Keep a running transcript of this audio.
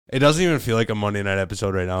It doesn't even feel like a Monday night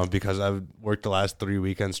episode right now because I've worked the last 3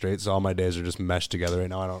 weekends straight, so all my days are just meshed together right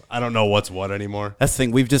now. I don't know what's what anymore. That's the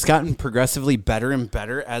thing. We've just gotten progressively better and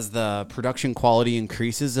better as the production quality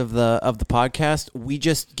increases of the podcast. We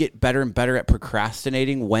just get better and better at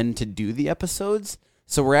procrastinating when to do the episodes.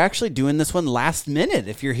 So we're actually doing this one last minute.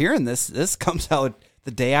 If you're hearing this comes out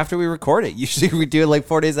the day after we record it. Usually we do it like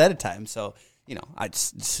 4 days at a time. So, you know,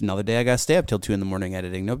 it's another day I got to stay up till 2 a.m.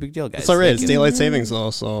 editing. No big deal, guys. It's all right. It's daylight savings,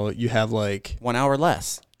 though, so you have like 1 hour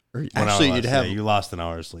less. Actually, you'd have you lost an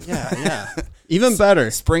hour of sleep. Yeah. Even better.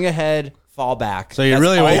 Spring ahead, fall back. So you you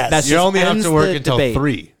only have to work until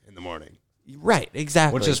 3 in the morning. Right,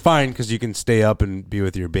 exactly. Which is fine because you can stay up and be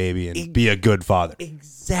with your baby and be a good father.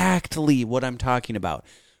 Exactly what I'm talking about.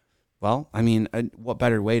 Well, I mean, what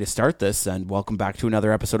better way to start this than welcome back to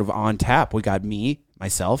another episode of On Tap. We got me,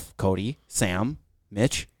 myself, Cody, Sam,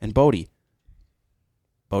 Mitch, and Bodie.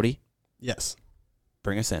 Bodie? Yes.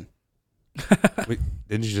 Bring us in. Wait,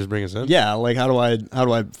 didn't you just bring us in? Yeah, like how do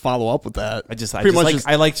I follow up with that?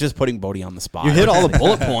 I like just putting Bodie on the spot. You hit all the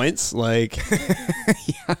bullet points, like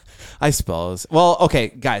yeah, I suppose. Well, okay,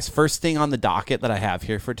 guys, first thing on the docket that I have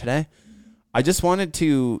here for today, I just wanted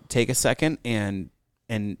to take a second and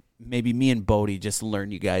maybe me and Bodie just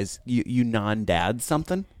learn you guys, you non-dads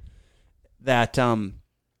something that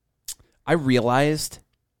I realized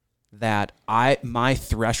that my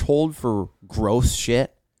threshold for gross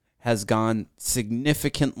shit has gone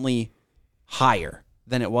significantly higher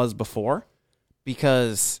than it was before,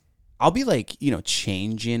 because I'll be like,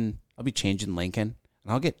 changing Lincoln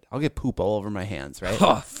and I'll get poop all over my hands, right?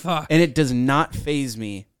 Oh, fuck. And it does not faze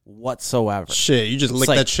me whatsoever. Shit, you just lick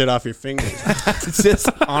that shit off your fingers. Just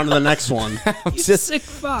on to the next one. Sick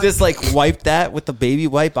fuck. Just like wipe that with the baby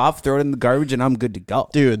wipe off, throw it in the garbage, and I'm good to go.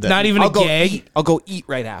 Dude, not even a gag. I'll go eat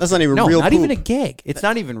right after. That's not even real poop. Not even a poop. gag. It's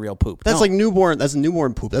not even real poop. That's No. like newborn. That's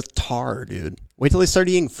newborn poop. That's tar, dude. Wait till they start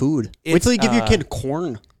eating food. Wait till you give your kid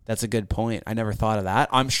corn. That's a good point. I never thought of that.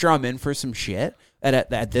 I'm sure I'm in for some shit.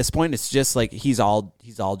 At this point, it's just like he's all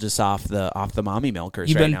just off the mommy milkers.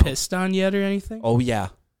 You right been now. pissed on yet or anything? Oh yeah.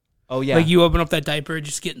 Like you open up that diaper,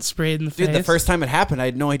 just getting sprayed in the face. Dude, the first time it happened, I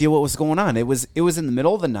had no idea what was going on. It was in the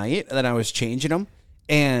middle of the night that I was changing them,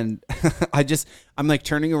 and I'm like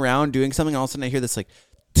turning around doing something else, and I hear this like,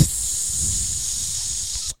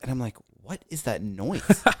 and I'm like, what is that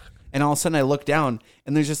noise? And all of a sudden I look down,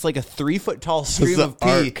 and there's just like a 3-foot tall stream of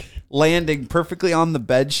pee landing perfectly on the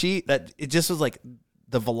bed sheet. That it just was like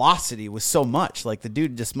the velocity was so much. Like the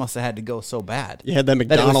dude just must have had to go so bad. You had that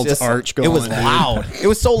McDonald's arch going. It was loud. It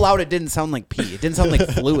was so loud it didn't sound like pee. It didn't sound like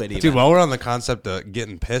fluid even. Dude, while we're on the concept of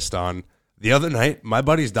getting pissed on, the other night, my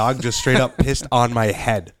buddy's dog just straight up pissed on my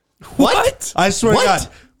head. What? I swear to God.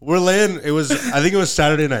 We're laying, I think it was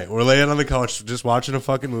Saturday night. We're laying on the couch just watching a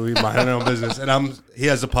fucking movie, minding our own business. And he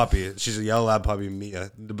has a puppy. She's a yellow lab puppy, Mia.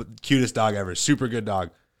 The cutest dog ever. Super good dog.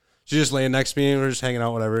 She's just laying next to me and we're just hanging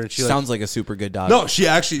out, whatever. And she sounds like a super good dog. No,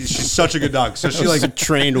 she's such a good dog. So she like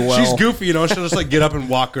trained well. She's goofy, She'll just like get up and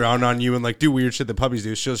walk around on you and like do weird shit that puppies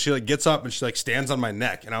do. She like gets up and she like stands on my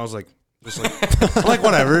neck. And I was like, just like, I'm like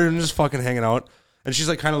whatever. And just fucking hanging out. And she's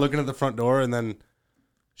like kind of looking at the front door. And then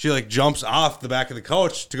she like jumps off the back of the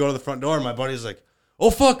couch to go to the front door. And my buddy's like,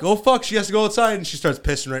 oh fuck. She has to go outside. And she starts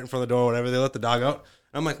pissing right in front of the door, whatever. They let the dog out.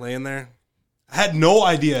 And I'm like laying there. I had no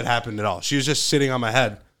idea it happened at all. She was just sitting on my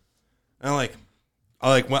head. And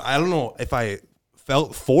I don't know if I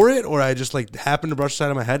felt for it or I just like happened to brush the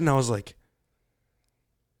side of my head and I was like,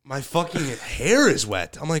 my fucking hair is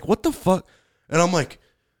wet. I'm like, what the fuck? And I'm like,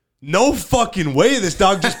 no fucking way this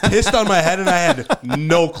dog just pissed on my head and I had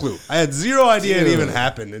no clue. I had zero idea it even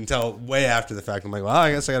happened until way after the fact. I'm like, well,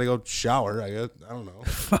 I guess I gotta go shower. I don't know.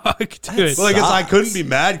 Fuck, dude. Well, I guess I couldn't be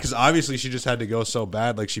mad because obviously she just had to go so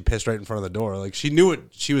bad. Like she pissed right in front of the door. Like she knew it.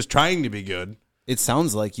 She was trying to be good. It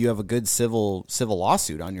sounds like you have a good civil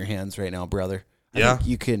lawsuit on your hands right now, brother. I think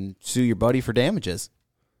you can sue your buddy for damages.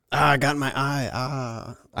 I got my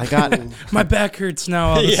eye. I got my back hurts now.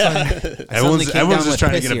 All of a sudden. Everyone's just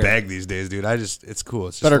trying to get a bag these days, dude. It's cool.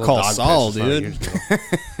 It's just better call Saul, dude.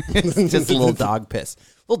 It's just a little dog piss.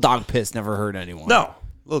 Little dog piss never hurt anyone. No,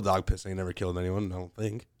 little dog piss ain't never killed anyone. I don't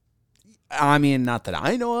think. I mean, not that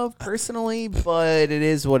I know of personally, but it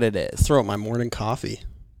is what it is. Throw out my morning coffee.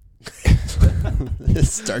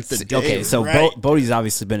 Start the day. Okay, so right. Bodie's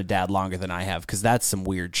obviously been a dad longer than I have because that's some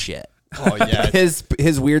weird shit. Oh yeah, his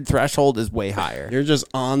weird threshold is way higher. You're just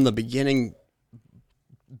on the beginning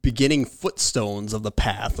footstones of the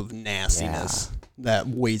path of nastiness that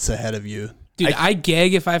waits ahead of you. Dude, I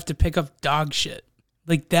gag if I have to pick up dog shit.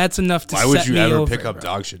 Like that's enough to. Why would you ever over, pick up bro.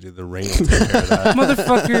 dog shit? Dude, the rain will take care of that.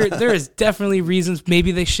 Motherfucker, there is definitely reasons.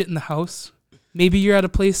 Maybe they shit in the house. Maybe you're at a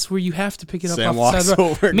place where you have to pick it up Sam off the walks side of the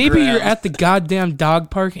over road. and Maybe you're grabs. at the goddamn dog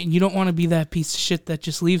park and you don't want to be that piece of shit that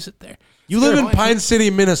just leaves it there. You live in Pine City,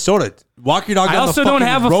 Minnesota. Walk your dog I down also the don't fucking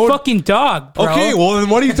have road. a fucking dog, bro. Okay, well then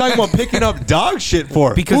what are you talking about picking up dog shit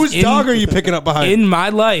for? Because Whose in- dog are you picking up behind? In my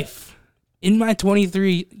life, in my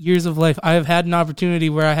 23 years of life, I have had an opportunity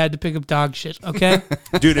where I had to pick up dog shit, okay?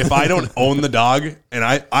 Dude, if I don't own the dog and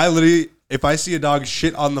I literally, if I see a dog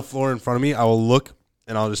shit on the floor in front of me, I will look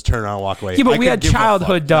and I'll just turn around and walk away. Yeah, but I we could had give a fuck.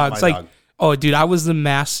 childhood That's dogs. my Like, dog. oh, dude, I was the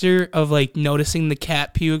master of, like, noticing the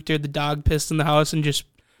cat puked or the dog pissed in the house and just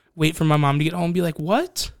wait for my mom to get home and be like,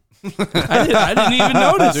 what? I didn't even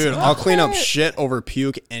notice. Dude, I'll clean up shit over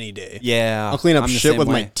puke any day. Yeah, I'll clean up I'm the shit same with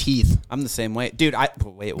way. my teeth. I'm the same way, dude.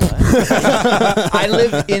 Wait, what? I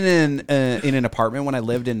lived in an apartment when I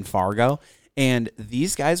lived in Fargo, and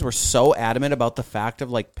these guys were so adamant about the fact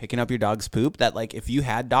of like picking up your dog's poop that like if you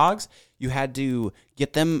had dogs, you had to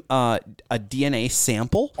get them a DNA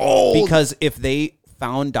sample because if they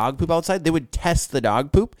found dog poop outside, they would test the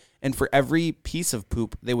dog poop, and for every piece of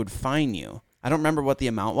poop, they would fine you. I don't remember what the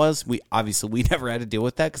amount was. We never had to deal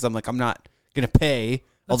with that because I'm like, I'm not gonna pay.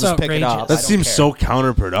 I'll That's just pick it up. outrageous. That I don't seems care. so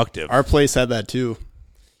counterproductive. Our place had that too.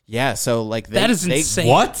 Yeah, so like That is insane.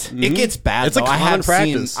 What? It gets bad. It's a though. common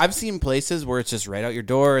practice. I've seen places where it's just right out your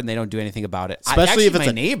door and they don't do anything about it. Especially if it's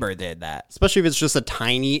my a- neighbor did that. Especially if it's just a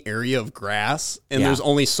tiny area of grass and Yeah. there's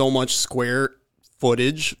only so much square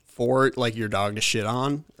footage for like your dog to shit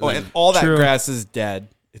on. Oh, and all that True. grass is dead.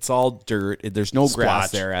 It's all dirt. There's no grass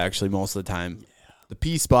Splotch. there actually most of the time. The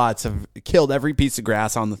pea spots have killed every piece of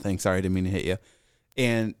grass on the thing. Sorry, I didn't mean to hit you.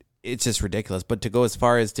 And it's just ridiculous. But to go as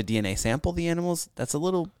far as to DNA sample the animals, that's a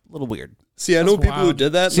little weird. See, I know That's people who wild.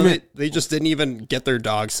 did that. And they just didn't even get their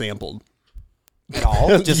dog sampled. At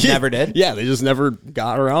all? Just Yeah. never did? Yeah, they just never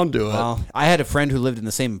got around to it. Well, I had a friend who lived in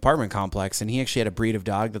the same apartment complex, and he actually had a breed of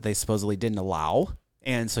dog that they supposedly didn't allow.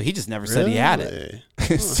 And so he just never said he had it.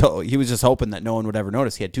 So he was just hoping that no one would ever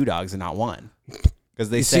notice he had two dogs and not one. Because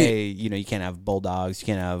they say, you can't have bulldogs, you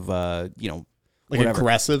can't have, Like whatever.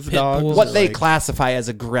 aggressive Pit dogs. bulls. What they like, classify as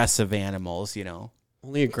aggressive animals,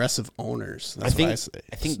 only aggressive owners. That's what I say.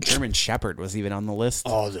 I think German Shepherd was even on the list.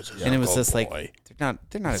 Oh, this is and it was just boy. like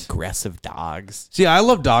they're not aggressive dogs. See, I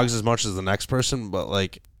love dogs as much as the next person, but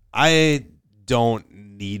like I don't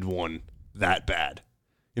need one that bad.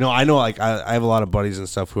 I know like I have a lot of buddies and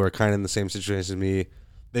stuff who are kind of in the same situation as me.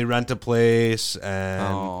 They rent a place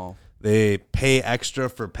and they pay extra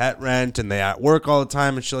for pet rent and they at work all the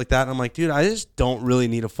time and shit like that. And I'm like, dude, I just don't really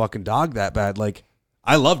need a fucking dog that bad. Like,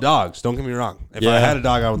 I love dogs. Don't get me wrong. If I had a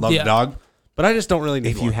dog, I would love Yeah. the dog. But I just don't really need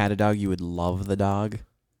If one. you had a dog, you would love the dog,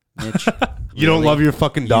 Mitch. You don't love your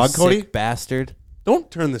fucking dog, You Cody? sick bastard. Don't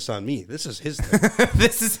turn this on me. This is his thing.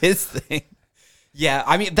 This is his thing. Yeah,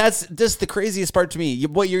 I mean that's just the craziest part to me.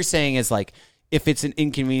 What you're saying is like, if it's an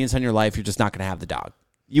inconvenience on your life, you're just not going to have the dog.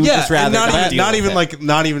 You would just rather and not deal even with it.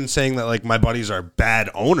 not even saying that like my buddies are bad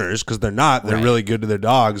owners because they're not. They're really good to their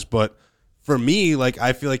dogs. But for me, like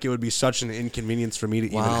I feel like it would be such an inconvenience for me to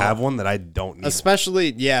even have one that I don't need.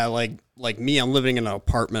 Especially, yeah, like me, I'm living in an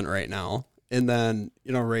apartment right now. And then,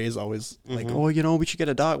 Ray's always like, oh, we should get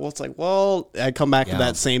a dog. Well, it's like, I come back to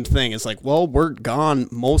that same thing. It's like, well, we're gone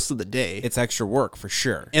most of the day. It's extra work for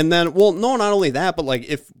sure. And then, no, not only that, but like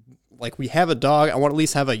if like we have a dog, I want to at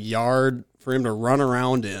least have a yard for him to run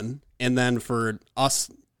around in. And then for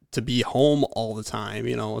us to be home all the time,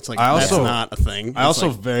 it's like, that's not a thing. I also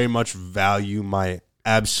like, very much value my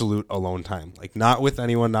absolute alone time. Like not with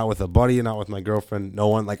anyone, not with a buddy, not with my girlfriend, no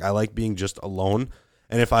one. Like I like being just alone.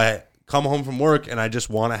 And if I come home from work and I just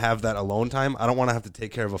want to have that alone time, I don't want to have to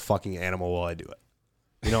take care of a fucking animal while I do it.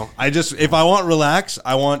 If I want relax,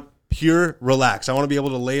 I want pure relax. I want to be able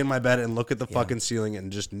to lay in my bed and look at the fucking ceiling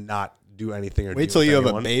and just not do anything or wait deal till with you have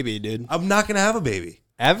anyone. a baby, dude. I'm not going to have a baby.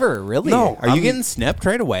 Ever really? No, Are you I'm- getting snipped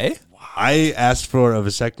right away? I asked for a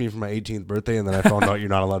vasectomy for my 18th birthday and then I found out you're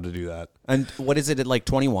not allowed to do that. And what is it at like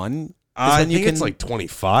 21? I think it's like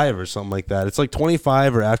 25 or something like that. It's like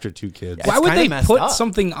 25 or after 2 kids. Yeah. Why It's would kinda they messed put up.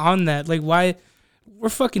 something on that? Like, why? We're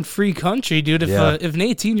fucking free country, dude. If Yeah. if an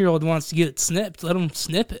 18-year-old wants to get it snipped, let them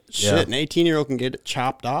snip it. Shit, an 18-year-old can get it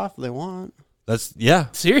chopped off if they want. That's yeah.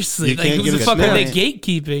 Seriously, You like can't who's get the a fuck are they snip.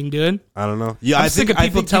 gatekeeping, dude? I don't know. Yeah, I'm sick of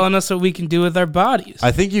people telling us what we can do with our bodies.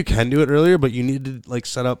 I think you can do it earlier, but you need to like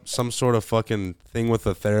set up some sort of fucking thing with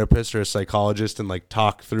a therapist or a psychologist and like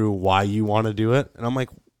talk through why you want to do it. And I'm like,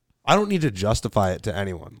 I don't need to justify it to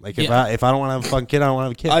anyone. Like if Yeah. I don't want to have a fucking kid, I don't want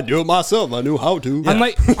to have a kid. I do it myself. I knew how to.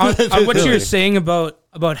 Unlike on what Really. you're saying about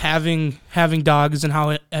having dogs and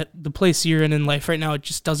how at the place you're in life right now, it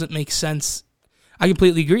just doesn't make sense. I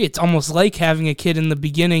completely agree. It's almost like having a kid in the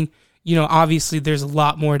beginning. obviously there's a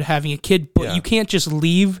lot more to having a kid, but you can't just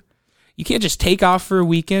leave. You can't just take off for a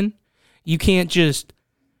weekend. You can't just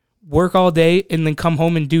work all day and then come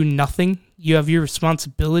home and do nothing. You have your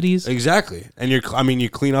responsibilities. Exactly. And you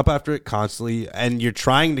clean up after it constantly, and you're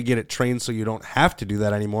trying to get it trained so you don't have to do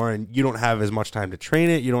that anymore, and you don't have as much time to train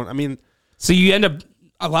it. So you end up,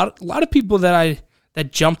 a lot of people that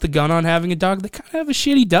jump the gun on having a dog, they kind of have a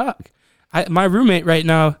shitty dog. My roommate right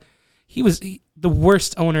now, he was the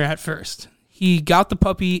worst owner at first. He got the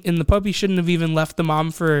puppy, and the puppy shouldn't have even left the mom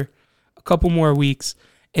for a couple more weeks,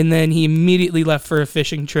 and then he immediately left for a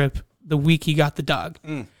fishing trip the week he got the dog.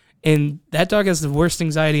 And that dog has the worst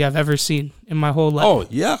anxiety I've ever seen in my whole life. Oh,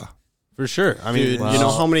 yeah. For sure. I mean, dude, you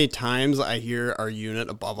know how many times I hear our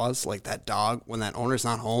unit above us, like that dog, when that owner's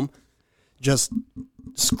not home, just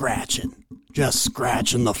scratching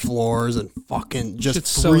the floors and fucking just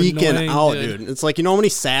so freaking annoying, out, dude. dude. It's like, you know how many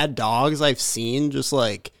sad dogs I've seen just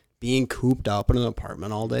like being cooped up in an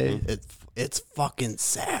apartment all day? It's fucking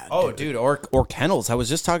sad. Oh, dude, or kennels. I was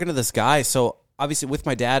just talking to this guy. So obviously with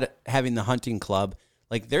my dad having the hunting club,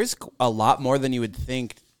 like there's a lot more than you would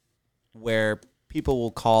think where people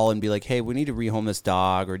will call and be like, hey, we need to rehome this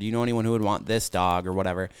dog, or do you know anyone who would want this dog or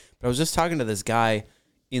whatever. But I was just talking to this guy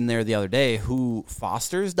in there the other day who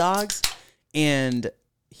fosters dogs, and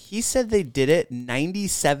he said they did it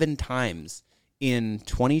 97 times in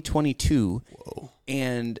 2022. Whoa.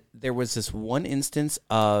 And there was this one instance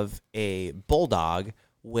of a bulldog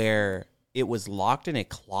where it was locked in a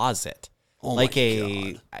closet. Oh like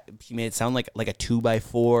he made it sound like a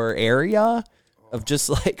 2x4 area of just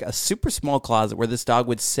like a super small closet where this dog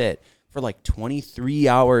would sit for like 23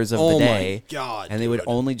 hours of the day. My God, and they would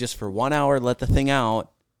only just for 1 hour let the thing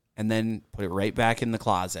out and then put it right back in the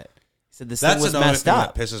closet. He said this thing was messed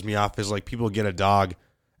up. That pisses me off is like people get a dog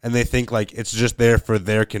and they think like it's just there for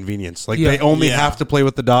their convenience. Like they only have to play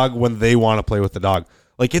with the dog when they want to play with the dog.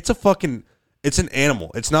 Like it's an animal.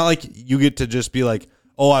 It's not like you get to just be like,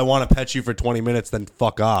 oh, I want to pet you for 20 minutes, then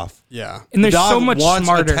fuck off. Yeah. And there's the dog so much wants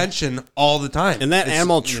smarter attention all the time. And that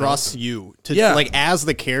animal trusts you. Like, as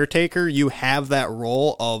the caretaker, you have that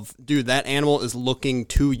role of, dude, that animal is looking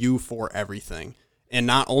to you for everything. And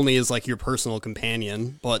not only is, like, your personal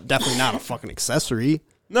companion, but definitely not a fucking accessory.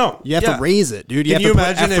 No. You have to raise it, dude. Can you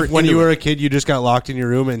imagine if when you were a kid, you just got locked in your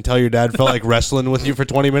room until your dad felt like wrestling with you for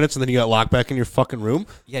 20 minutes and then you got locked back in your fucking room?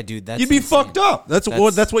 Yeah, dude, you'd be insane. Fucked up. That's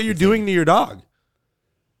what you're doing to your dog.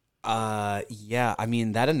 Yeah, I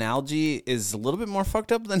mean that analogy is a little bit more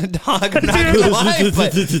fucked up than a dog. I'm not gonna lie,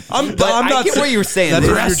 but I'm not. I get what you were saying. That's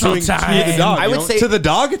what you're doing to the dog. I would say to the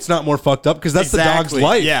dog, it's not more fucked up because that's the dog's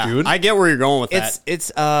life, dude. I get where you're going with that.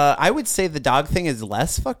 It's I would say the dog thing is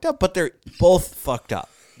less fucked up, but they're both fucked up.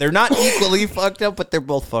 They're not equally fucked up, but they're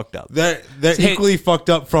both fucked up. They're equally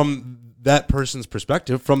fucked up from that person's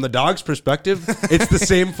perspective. From the dog's perspective, it's the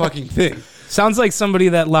same fucking thing. Sounds like somebody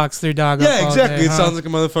that locks their dog up. Yeah, exactly. All day, it sounds like a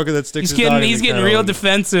motherfucker that sticks. He's getting real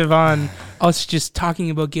defensive on us just talking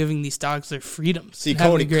about giving these dogs their freedoms. See,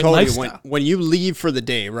 Cody, when you leave for the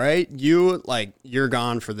day, right? You're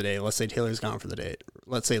gone for the day. Let's say Taylor's gone for the day.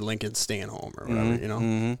 Let's say Lincoln's staying home or whatever, you know?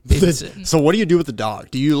 Mm-hmm. So what do you do with the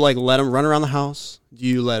dog? Do you like let him run around the house? Do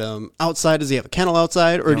you let him outside? Does he have a kennel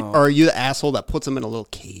outside? Or are you the asshole that puts him in a little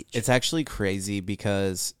cage? It's actually crazy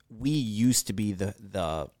because we used to be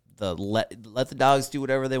the let the dogs do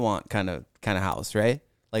whatever they want kind of house, right?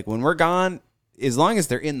 Like when we're gone, as long as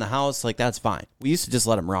they're in the house, like that's fine. We used to just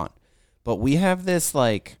let them run. But we have this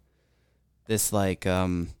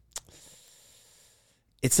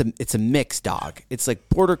it's a mixed dog. It's like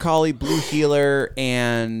border collie, blue heeler,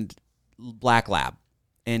 and black lab.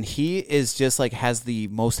 And he is just like has the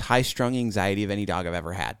most high-strung anxiety of any dog I've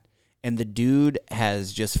ever had. And the dude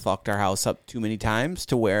has just fucked our house up too many times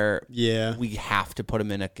to where we have to put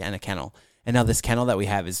him in a kennel. And now this kennel that we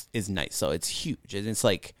have is nice. So it's huge. And it's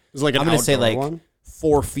like an I'm going to say like one?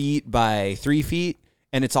 4 feet by 3 feet.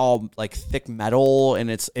 And it's all like thick metal,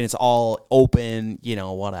 and it's all open, you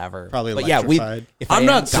know, whatever. Probably but electrified. If I'm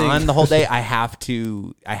not gone the whole day, I have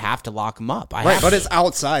to lock them up. But it's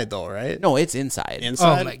outside though, right? No, it's inside.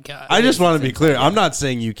 Oh my god! I just want to be clear. I'm not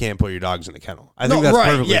saying you can't put your dogs in a kennel. I think that's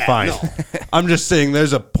perfectly fine. No. I'm just saying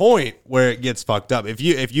there's a point where it gets fucked up. If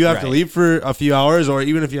you have to leave for a few hours, or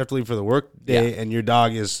even if you have to leave for the work day, and your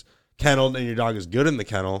dog is kenneled and your dog is good in the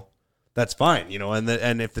kennel, that's fine, you know.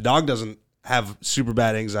 And if the dog doesn't have super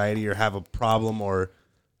bad anxiety or have a problem or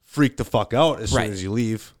freak the fuck out as soon as you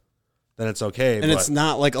leave, then it's okay. And it's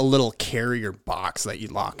not like a little carrier box that you're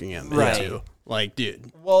locking him into. Like,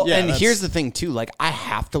 dude. Well, and here's the thing too. Like, I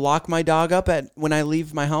have to lock my dog up when I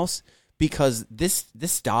leave my house because this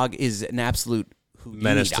dog is an absolute Houdini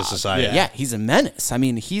menace dog. to society. Yeah, he's a menace. I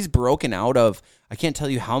mean, he's broken out of, I can't tell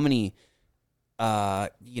you how many,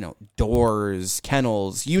 doors,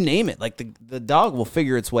 kennels, you name it. Like the dog will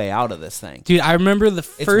figure its way out of this thing. Dude, I remember the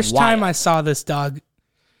first wild. time I saw this dog.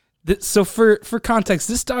 So for context,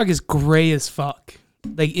 this dog is gray as fuck.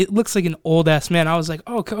 Like, it looks like an old ass man. I was like,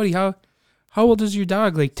 oh, Cody, how old is your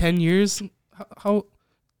dog? Like 10 years? How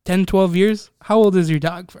 10, 12 years? How old is your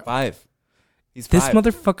dog, bro? 5. He's 5. This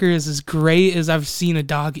motherfucker is as gray as I've seen a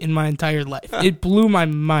dog in my entire life. It blew my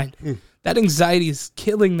mind. That anxiety is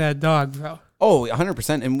killing that dog, bro. Oh,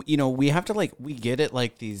 100%. And, we have to, we get it,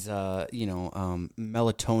 these, melatonin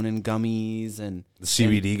gummies and The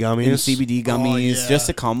CBD gummies. and CBD gummies yeah. just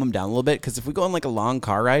to calm him down a little bit. Because if we go on, a long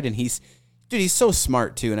car ride, and he's so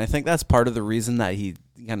smart, too. And I think that's part of the reason that he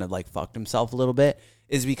kind of, fucked himself a little bit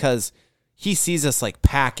is because he sees us,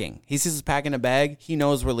 packing. He sees us packing a bag. He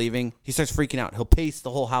knows we're leaving. He starts freaking out. He'll pace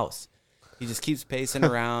the whole house. He just keeps pacing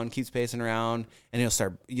around, and he'll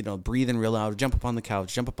start, breathing real loud, jump up on the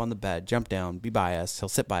couch, jump up on the bed, jump down, be by us. He'll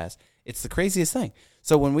sit by us. It's the craziest thing.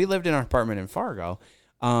 So when we lived in our apartment in Fargo,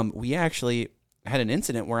 we actually had an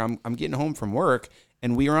incident where I'm getting home from work,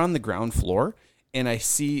 and we were on the ground floor, and I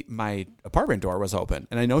see my apartment door was open,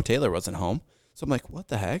 and I know Taylor wasn't home. So I'm like, what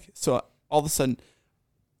the heck? So all of a sudden,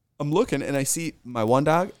 I'm looking, and I see my one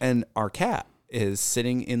dog and our cat is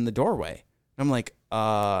sitting in the doorway. And I'm like,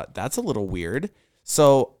 that's a little weird.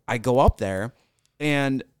 So I go up there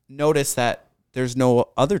and notice that there's no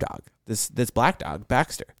other dog. This black dog,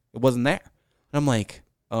 Baxter, it wasn't there. And I'm like,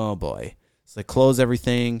 oh boy. So I close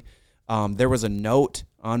everything. There was a note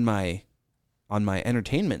on my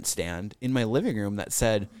entertainment stand in my living room that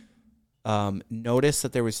said, notice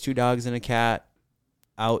that there was 2 dogs and a cat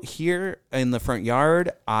out here in the front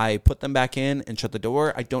yard. I put them back in and shut the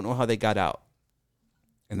door. I don't know how they got out.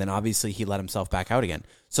 And then obviously he let himself back out again.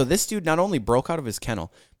 So this dude not only broke out of his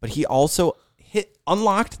kennel, but he also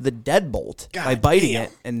unlocked the deadbolt by biting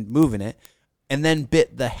it and moving it, and then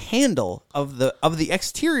bit the handle of the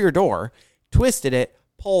exterior door, twisted it,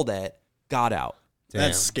 pulled it, got out.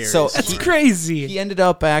 That's scary. So That's crazy. He ended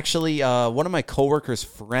up actually, one of my coworkers'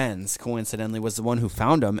 friends, coincidentally, was the one who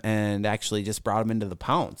found him and actually just brought him into the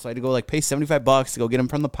pound. So I had to go pay $75 to go get him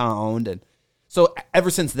from the pound. And so ever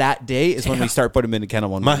since that day is when we start putting him in the kennel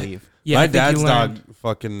when we leave. Yeah, I My think dad's you dog learned.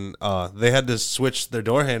 fucking, they had to switch their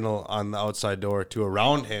door handle on the outside door to a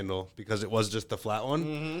round handle because it was just the flat one.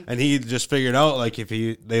 Mm-hmm. And he just figured out, if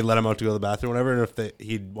they let him out to go to the bathroom or whatever, and if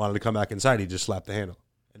he wanted to come back inside, he'd just slap the handle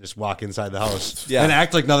and just walk inside the house and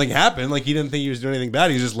act like nothing happened. Like he didn't think he was doing anything bad.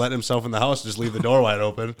 He was just letting himself in the house, just leave the door wide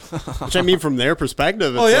open. Which I mean, from their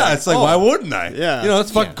perspective, it's Why wouldn't I? Yeah.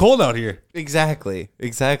 It's fucking cold out here. Exactly.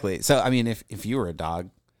 So, I mean, if you were a dog,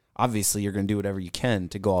 obviously you're going to do whatever you can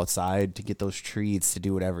to go outside, to get those treats, to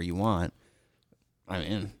do whatever you want. I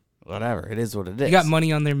mean, whatever. It is what it is. You got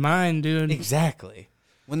money on their mind, dude. Exactly.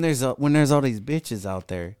 When there's all these bitches out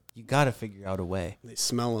there, you got to figure out a way. They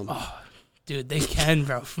smell them. Dude, they can,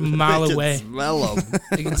 bro, from a mile away. Smell them.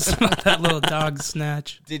 They can smell that little dog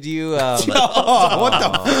snatch. Did you... What the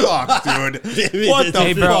fuck, dude? What the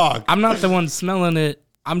Hey, bro, fuck? I'm not the one smelling it.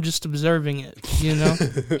 I'm just observing it, you know?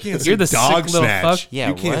 Can't You're the say dog sick little snatch. fuck. Yeah,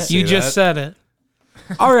 you can't what? say You just that. said it.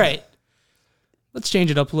 All right. Let's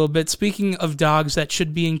change it up a little bit. Speaking of dogs that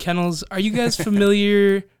should be in kennels, are you guys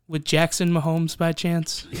familiar with Jackson Mahomes by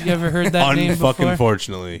chance? You ever heard that name before?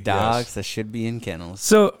 Unfucking-fortunately. Dogs that should be in kennels.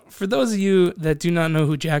 So, for those of you that do not know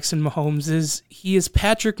who Jackson Mahomes is, he is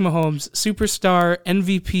Patrick Mahomes, superstar,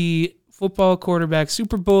 MVP, football quarterback,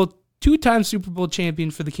 2-time Super Bowl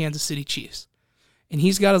champion for the Kansas City Chiefs. And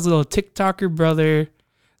he's got his little TikToker brother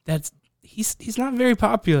that's he's not very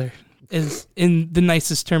popular, is in the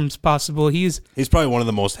nicest terms possible. He's probably one of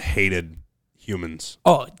the most hated humans.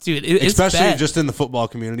 oh, dude, it's Especially bad. just in the football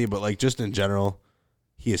community, but just in general,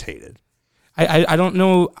 he is hated. I don't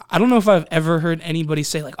know if I've ever heard anybody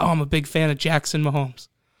say oh, I'm a big fan of Jackson Mahomes.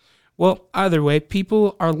 Well, either way,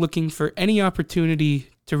 people are looking for any opportunity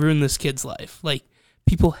to ruin this kid's life.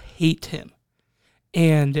 People hate him.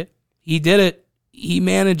 And he did it. He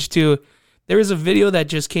managed to. There was a video that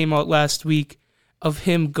just came out last week of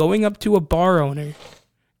him going up to a bar owner,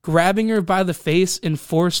 grabbing her by the face and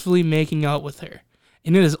forcefully making out with her.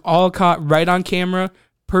 And it is all caught right on camera,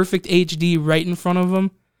 perfect HD right in front of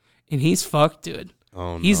him. And he's fucked, dude.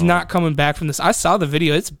 Oh, He's no. not coming back from this. I saw the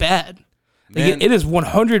video. It's bad. Man. It is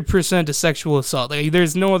 100% a sexual assault.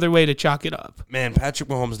 There's no other way to chalk it up. Man, Patrick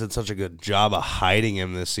Mahomes did such a good job of hiding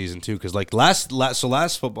him this season too. Because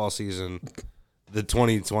last football season, the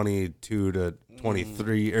 2022 to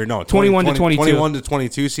 23 or no 21 to 22. 21 to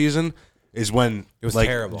 22 season is when It was like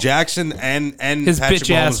terrible. Jackson and His Patrick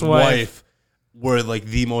bitch-ass Mahomes' wife. wife were like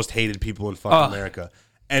the most hated people in fucking America.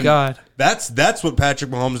 And God. that's what Patrick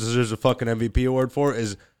Mahomes deserves a fucking MVP award for,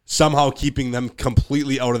 is somehow keeping them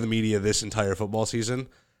completely out of the media this entire football season.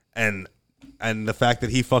 And the fact that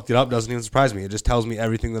he fucked it up doesn't even surprise me. It just tells me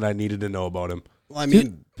everything that I needed to know about him. Well, I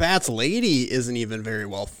mean, Pat's lady isn't even very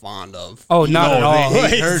well fond of. Oh, not at all. They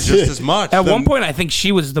hate her just as much. At one point, I think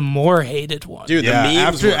she was the more hated one. Dude, Yeah, the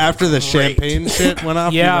memes after the great. champagne shit went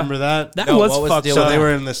off, Yeah. you remember that? That No, was what was the fucked deal So up. they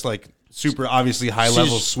were in this like super obviously high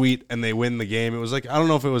level She's- suite, and they win the game. It was like, I don't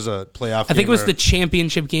know if it was a playoff. I think game it was or- the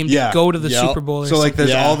championship game to Yeah. go to the Yep. Super Bowl. Or So like something. there's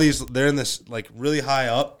Yeah. all these, they're in this like really high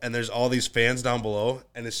up, and there's all these fans down below,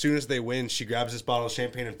 and as soon as they win, she grabs this bottle of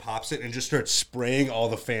champagne and pops it and just starts spraying all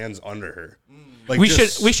the fans under her. Like, we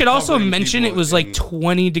just should also covering mention people it was like in-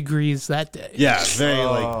 20 degrees that day. yeah, very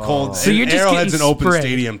like cold. So And you're just Arrowhead's an getting open sprayed.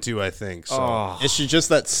 stadium too, I think. So Is she just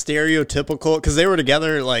that stereotypical? Because they were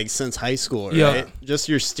together like since high school, right? Yeah. Just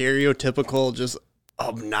your stereotypical, just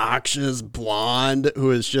obnoxious blonde who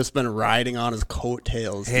has just been riding on his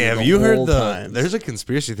coattails. hey, have the you heard whole time. there's a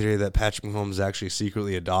conspiracy theory that Patrick Mahomes is actually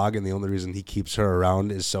secretly a dog, and the only reason he keeps her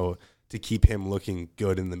around is so to keep him looking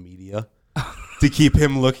good in the media. To keep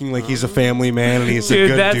him looking like he's a family man and he's Dude, a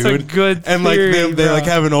good that's dude. a good and like theory, they like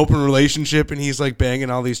bro. have an open relationship, and he's like banging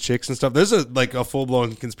all these chicks and stuff. There's a full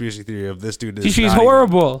blown conspiracy theory of this dude. Is She's not even-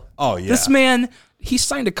 horrible. Oh, yeah. This man, he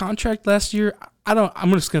signed a contract last year.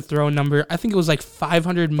 I'm just gonna throw a number. I think it was like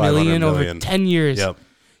 500 million over million. 10 years. Yep.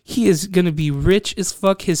 He is gonna be rich as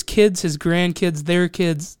fuck. His kids, his grandkids, their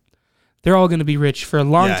kids, they're all gonna be rich for a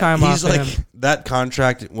long time he's off like of him. that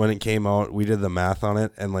contract when it came out. We did the math on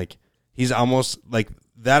it, and like he's almost like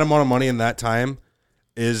that amount of money in that time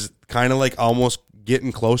is kind of like almost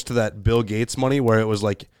getting close to that Bill Gates money, where it was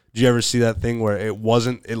like, did you ever see that thing where it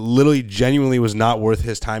literally genuinely was not worth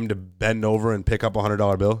his time to bend over and pick up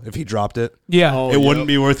 $100 bill if he dropped it? Yeah. Oh, It wouldn't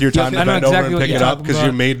be worth your time I to know bend exactly over what and pick you're it up talking because you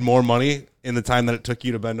about. made more money in the time that it took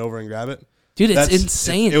you to bend over and grab it. Dude, it's That's-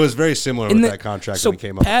 insane. It was very similar In with the- that contract so when it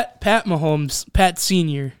came up. Pat Mahomes, Pat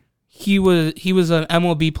Senior, he was an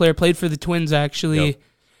MLB player, played for the Twins actually, Yep.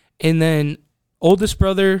 and then oldest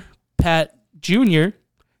brother Pat Junior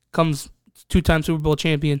comes 2-time Super Bowl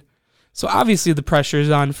champion. So obviously the pressure is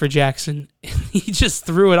on for Jackson. He just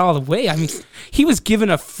threw it all away. I mean, he was given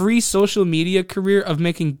a free social media career of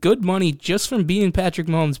making good money just from being Patrick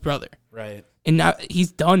Mahomes' brother. Right. And now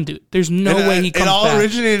he's done, dude. There's no And, way he comes It all back.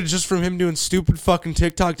 originated just from him doing stupid fucking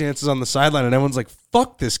TikTok dances on the sideline, and everyone's like,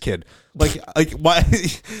 "Fuck this kid!" Like why?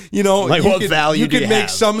 You know, Like, you what could, value you do could you make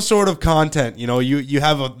have? some sort of content. You know, you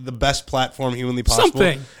have the best platform humanly possible,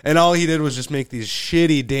 Something. and all he did was just make these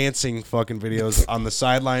shitty dancing fucking videos on the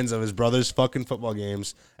sidelines of his brother's fucking football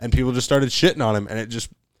games, and people just started shitting on him, and it just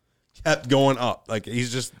kept going up. Like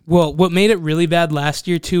he's just Well, what made it really bad last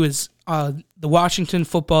year too is the Washington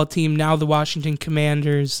football team, now the Washington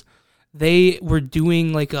Commanders, they were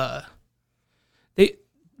doing like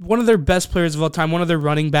one of their best players of all time, one of their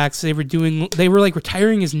running backs, they were like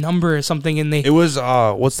retiring his number or something, and it was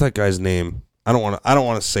what's that guy's name? I don't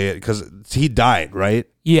want to say it because he died, right?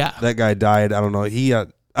 yeah. That guy died. I don't know.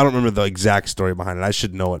 I don't remember the exact story behind it. I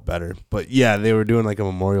should know it better. But yeah, they were doing like a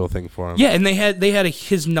memorial thing for him. Yeah, and they had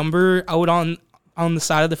his number out on the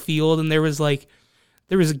side of the field, and there was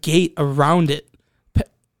a gate around it.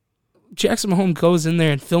 Jackson Mahomes goes in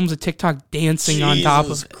there and films a TikTok dancing on top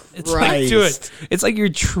of it. It's like, dude, Christ. it's like you're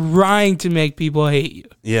trying to make people hate you.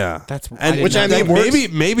 Yeah, That's- and Which, I mean,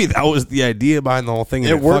 maybe that was the idea behind the whole thing.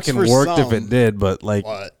 And It it works fucking for worked if some. it did. But like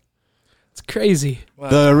What? It's crazy.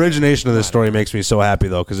 the origination of this story makes me so happy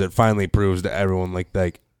though, because it finally proves to everyone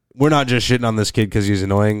like we're not just shitting on this kid because he's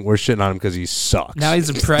annoying. We're shitting on him because he sucks. Now he's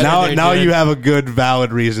a predator. now dude. you have a good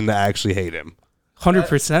valid reason to actually hate him.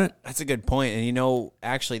 100%. That's a good point. And, you know,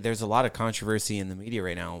 actually, there's a lot of controversy in the media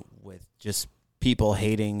right now with just people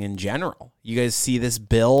hating in general. You guys see this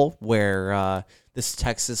bill where this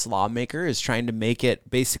Texas lawmaker is trying to make it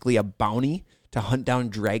basically a bounty to hunt down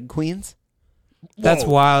drag queens? That's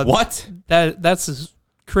wild. What? That's as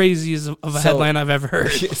crazy as of a headline I've ever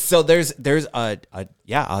heard. So there's a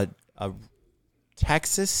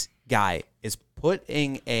Texas guy is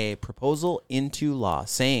putting a proposal into law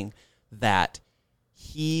saying that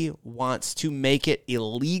he wants to make it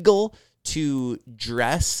illegal to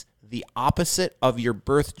dress the opposite of your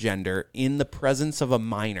birth gender in the presence of a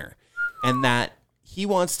minor, and that he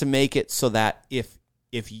wants to make it so that if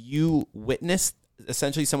you witness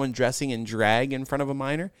essentially someone dressing in drag in front of a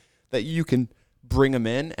minor, that you can bring them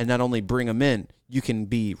in, and not only bring them in, you can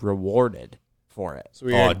be rewarded for it. So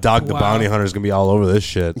we Oh, Dog the Wow. Bounty Hunter is gonna be all over this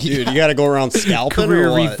shit. dude, you got to go around scalping Career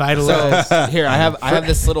or what? revitalized. So here I have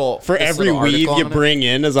this little For this every little weed article you on it. bring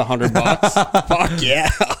in is $100. Fuck yeah.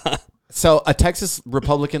 So a Texas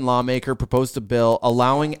Republican lawmaker proposed a bill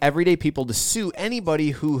allowing everyday people to sue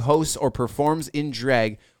anybody who hosts or performs in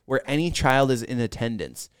drag where any child is in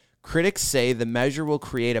attendance. Critics say the measure will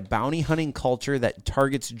create a bounty hunting culture that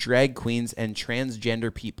targets drag queens and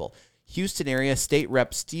transgender people. Houston area State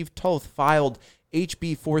Rep Steve Toth filed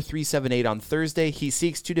HB 4378 on Thursday. He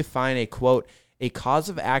seeks to define a, quote, a cause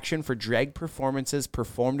of action for drag performances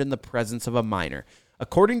performed in the presence of a minor.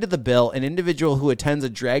 According to the bill, an individual who attends a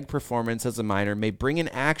drag performance as a minor may bring an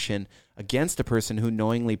action against a person who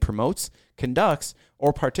knowingly promotes, conducts,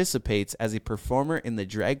 or participates as a performer in the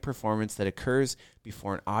drag performance that occurs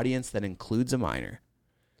before an audience that includes a minor.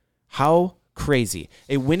 How crazy.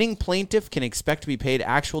 A winning plaintiff can expect to be paid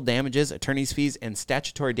actual damages, attorney's fees, and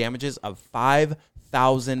statutory damages of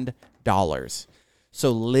 $5,000. So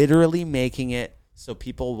literally making it so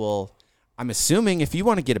people will, I'm assuming if you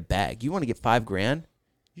want to get a bag, you want to get $5,000,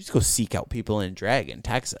 you just go seek out people in drag in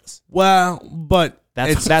Texas. Well, but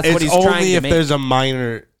that's what he's trying to only if make. there's a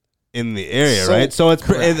minor in the area, right? So it's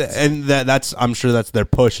and that's I'm sure that's their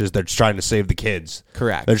push is they're trying to save the kids.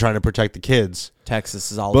 Correct. They're trying to protect the kids. Texas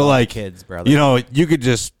is all but about like kids, brother. You know, you could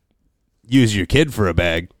just use your kid for a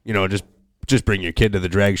bag. You know, just bring your kid to the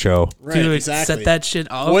drag show. Right, Dude, exactly. set that shit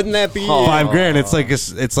up. Wouldn't that be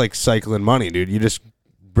 $5,000? It's like cycling money, dude. You just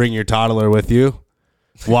bring your toddler with you,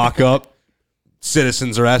 walk up,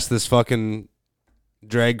 citizens arrest this fucking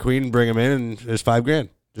drag queen, bring him in, and there's $5,000.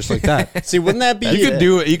 Just like that. See, wouldn't that be?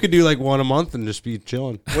 You could do like one a month and just be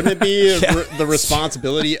chilling. Wouldn't it be the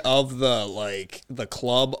responsibility of the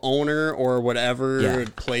club owner or whatever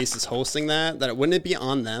place is hosting that? That wouldn't it be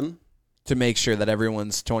on them to make sure that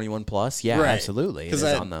everyone's 21 plus? Yeah, Right. absolutely. It is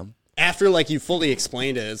on them. After you fully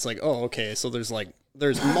explained it, it's like, oh, okay, so there's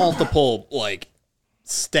multiple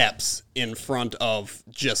steps in front of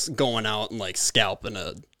just going out and scalping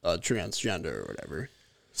a transgender or whatever.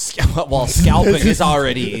 Well, scalping is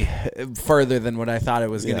already further than what I thought it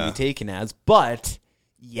was going to be taken as, but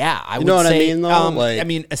yeah, I would know what say. I mean, though? I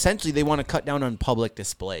mean, essentially, they want to cut down on public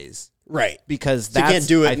displays, right? Because So that's you can't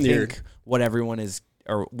do it I near- think what everyone is,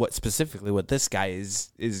 or what specifically what this guy is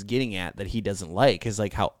getting at that he doesn't like is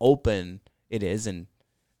how open it is, and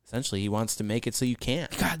essentially he wants to make it so you can't.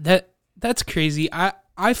 God, that's crazy.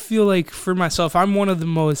 I feel like for myself, I'm one of the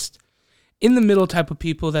most in the middle type of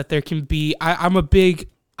people that there can be. I'm a big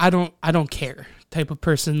I don't care type of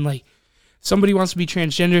person. Like, somebody wants to be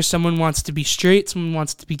transgender, someone wants to be straight, someone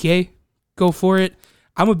wants to be gay, go for it.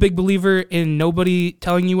 I'm a big believer in nobody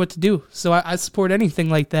telling you what to do. So I support anything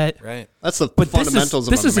like that. Right. That's the But fundamentals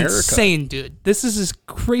this of America. is insane, dude. This is as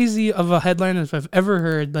crazy of a headline as I've ever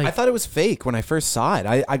heard. I thought it was fake when I first saw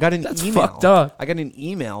it. I got an That's email. fucked up. I got an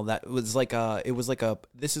email that was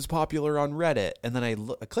this is popular on Reddit, and then I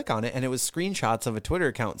click on it, and it was screenshots of a Twitter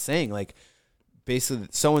account saying basically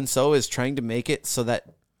so and so is trying to make it so that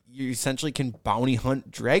you essentially can bounty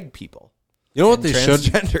hunt drag people. You know what they should?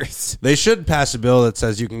 Transgenders. They should pass a bill that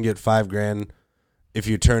says you can get $5,000 if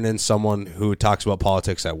you turn in someone who talks about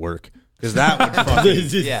politics at work. Because that would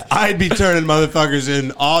fucking... Yeah. I'd be turning motherfuckers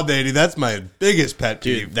in all day, dude. That's my biggest pet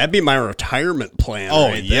peeve. Dude, that'd be my retirement plan. Oh,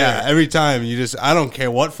 right yeah. there. Every time I don't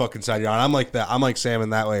care what fucking side you're on. I'm like that. I'm like Sam in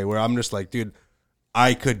that way where I'm just like, dude,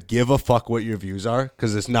 I could give a fuck what your views are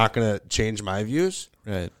because it's not going to change my views.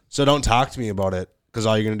 Right. So don't talk to me about it because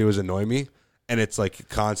all you're going to do is annoy me. And it's like a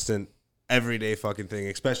constant, everyday fucking thing.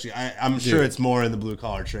 Especially, I'm sure it's more in the blue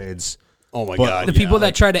collar trades. Oh my But god. the people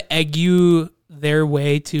that try to egg you their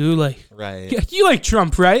way too, Right. yeah, you like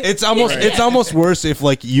Trump, right? It's almost worse if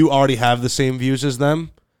you already have the same views as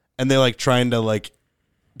them and they trying to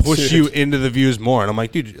push you into the views more. And I'm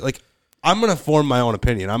like, dude, I'm going to form my own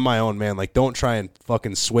opinion. I'm my own man. Don't try and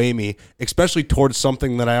fucking sway me, especially towards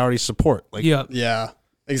something that I already support. Yeah. Yeah.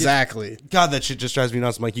 Exactly. God, that shit just drives me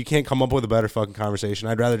nuts. I'm like, you can't come up with a better fucking conversation.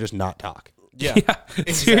 I'd rather just not talk. Yeah.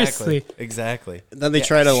 Seriously. Exactly. And then they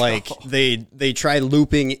try to they try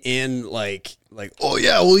looping in oh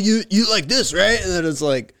yeah, well you like this, right? And then it's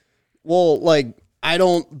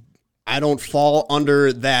I don't fall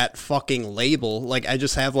under that fucking label. I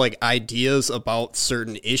just have ideas about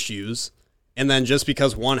certain issues. And then just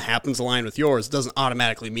because one happens to align with yours doesn't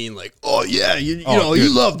automatically mean oh yeah, you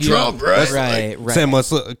love Trump, right? Right. Sam,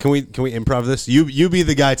 can we improv this? You be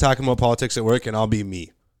the guy talking about politics at work and I'll be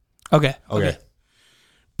me. Okay.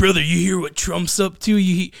 Brother, you hear what Trump's up to?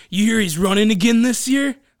 You hear he's running again this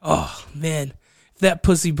year? Oh man, if that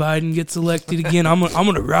pussy Biden gets elected again, I'm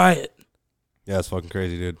gonna riot. Yeah, that's fucking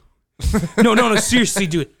crazy, dude. No, seriously,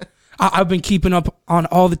 dude. I've been keeping up on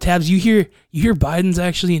all the tabs. You hear Biden's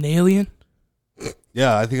actually an alien?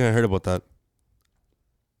 Yeah, I think I heard about that.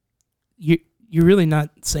 You're really not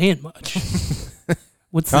saying much.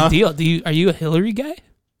 What's the deal? Are you a Hillary guy?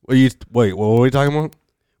 Wait, what were we talking about?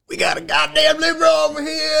 We got a goddamn liberal over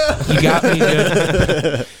here. You got me,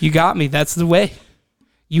 dude. You got me. That's the way.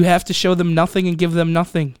 You have to show them nothing and give them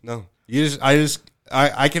nothing. No,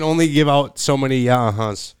 I can only give out so many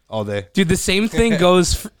yeah-uhs all day. Dude, the same thing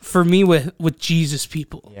goes for me with Jesus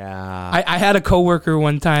people. Yeah. I had a coworker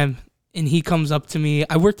one time, and he comes up to me.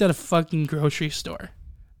 I worked at a fucking grocery store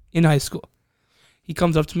in high school. He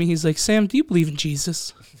comes up to me. He's like, Sam, do you believe in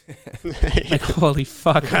Jesus? Like, holy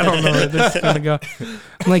fuck. I don't know where this is going to go.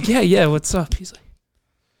 I'm like, yeah, what's up? He's like,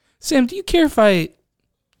 Sam, do you care if I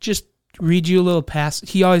just read you a little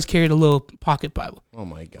passage? He always carried a little pocket Bible. Oh,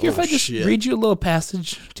 my God. Care if I just read you a little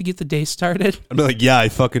passage to get the day started? I'd be like, yeah, I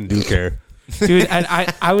fucking do care. Dude, and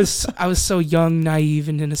I was so young, naive,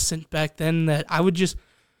 and innocent back then that I would just...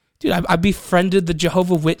 Dude, I befriended the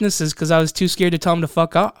Jehovah Witnesses because I was too scared to tell him to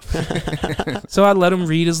fuck off. So I let him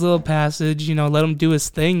read his little passage, let him do his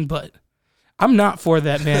thing. But I'm not for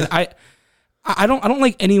that, man. I don't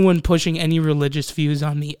like anyone pushing any religious views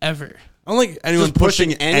on me ever. I don't like anyone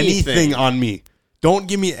pushing anything on me. Don't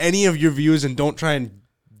give me any of your views and don't try and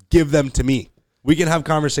give them to me. We can have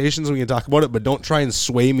conversations and we can talk about it, but don't try and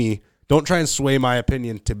sway me. Don't try and sway my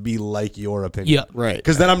opinion to be like your opinion. Yeah. Right.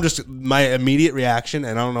 Because then I'm just, my immediate reaction,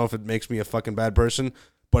 and I don't know if it makes me a fucking bad person,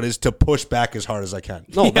 but is to push back as hard as I can.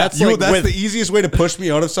 No, that's the easiest way to push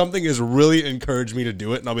me out of something is really encourage me to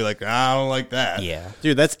do it, and I'll be like, I don't like that. Yeah.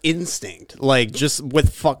 Dude, that's instinct. Like, just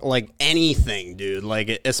with anything, dude.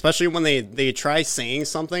 Like, especially when they try saying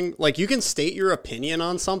something. Like, you can state your opinion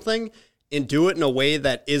on something and do it in a way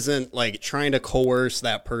that isn't, like, trying to coerce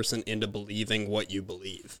that person into believing what you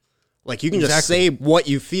believe. Like, you can just say what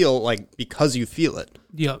you feel, like, because you feel it.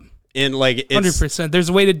 Yep. And, like, it's... 100%. There's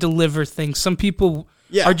a way to deliver things. Some people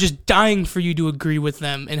are just dying for you to agree with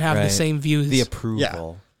them and have the same views. The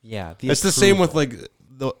approval. Yeah. It's the same with, like,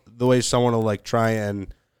 the way someone will, like, try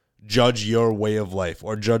and judge your way of life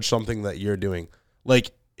or judge something that you're doing. Like,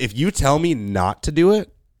 if you tell me not to do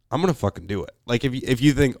it, I'm going to fucking do it. Like, if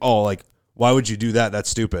you think, oh, like, why would you do that? That's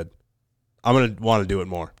stupid. I'm going to want to do it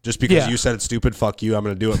more. Just because you said it's stupid, fuck you. I'm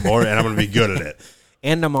going to do it more, and I'm going to be good at it.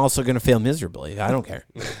 And I'm also going to fail miserably. I don't care.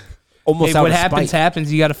 Almost what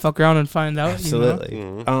happens. You got to fuck around and find out.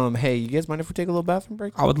 Absolutely. Hey, you guys mind if we take a little bathroom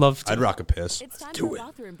break? I would love to. I'd rock a piss. It's time for a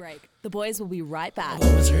bathroom break. The boys will be right back.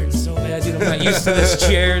 Oh, it's hurting so bad, dude. I'm not used to this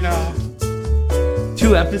chair now.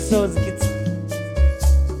 2 episodes gets...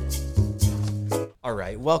 All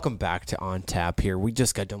right, welcome back to On Tap here. We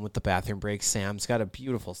just got done with the bathroom break. Sam's got a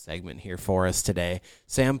beautiful segment here for us today.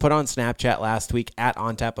 Sam put on Snapchat last week at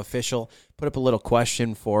On Tap Official, put up a little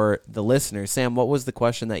question for the listeners. Sam, what was the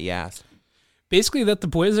question that you asked? Basically that the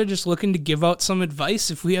boys are just looking to give out some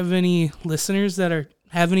advice. If we have any listeners that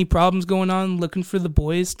have any problems going on, looking for the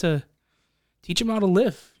boys to teach them how to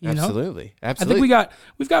live. You know? Absolutely. I think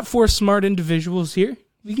we've got 4 smart individuals here.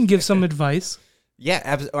 We can give some advice.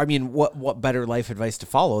 Yeah, I mean, what better life advice to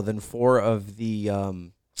follow than 4 of the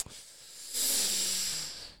I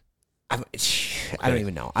don't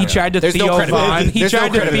even know. He tried to Theo Vaughn. He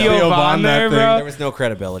tried to Theo Vaughn there, bro. There was no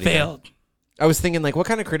credibility. Failed. I was thinking, like, what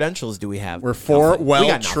kind of credentials do we have? We're 4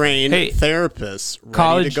 well-trained therapists.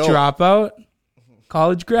 College dropout,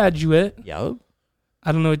 college graduate. Yep.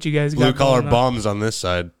 I don't know what you guys got. Blue collar bombs on this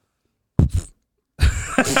side.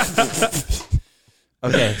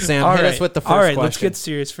 Okay, Sam, hit us with the first question. All right, let's get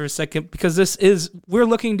serious for a second because we're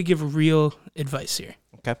looking to give real advice here.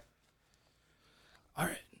 Okay. All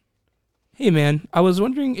right. Hey, man, I was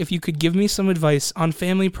wondering if you could give me some advice on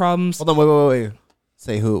family problems. Hold on, wait.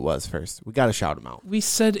 Say who it was first. We got to shout him out. We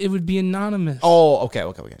said it would be anonymous. Oh, okay.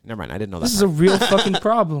 Never mind. I didn't know that. This is a real fucking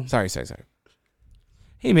problem. Sorry.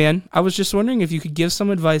 Hey, man, I was just wondering if you could give some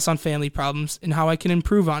advice on family problems and how I can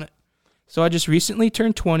improve on it. So I just recently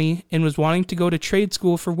turned 20 and was wanting to go to trade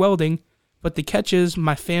school for welding, but the catch is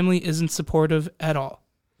my family isn't supportive at all.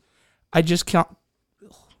 It just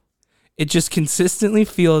consistently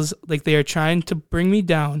feels like they are trying to bring me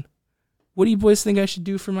down. What do you boys think I should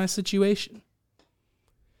do for my situation?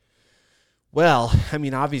 Well, I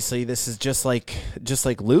mean, obviously, this is just like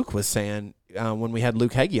Luke was saying when we had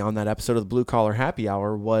Luke Heggie on that episode of the Blue Collar Happy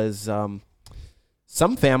Hour was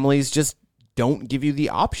some families just don't give you the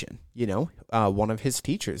option. You know, one of his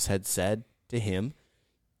teachers had said to him,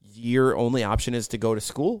 your only option is to go to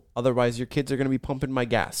school. Otherwise, your kids are going to be pumping my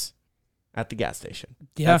gas at the gas station.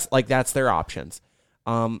 Yeah. That's their options.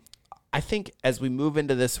 I think as we move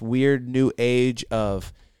into this weird new age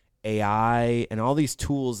of AI and all these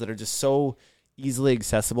tools that are just so easily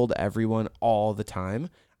accessible to everyone all the time,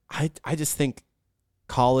 I just think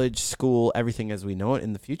college, school, everything as we know it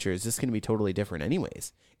in the future is just going to be totally different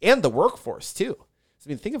anyways. And the workforce too. I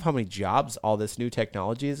mean, think of how many jobs all this new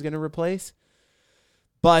technology is going to replace.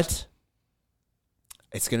 But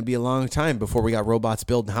it's going to be a long time before we got robots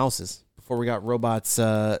building houses, before we got robots,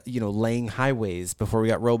 laying highways, before we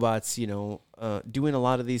got robots, doing a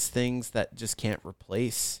lot of these things that just can't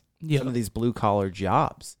replace some of these blue-collar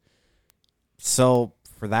jobs. So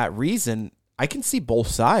for that reason, I can see both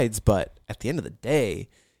sides, but at the end of the day,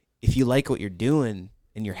 if you like what you're doing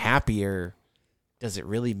and you're happier, does it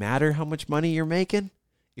really matter how much money you're making?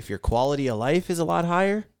 If your quality of life is a lot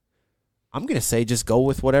higher, I'm going to say just go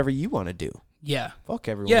with whatever you want to do. Yeah. Fuck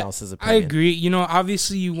everyone else's opinion. I agree.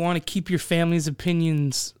 Obviously you want to keep your family's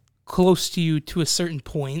opinions close to you to a certain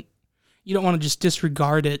point. You don't want to just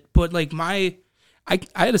disregard it. But like I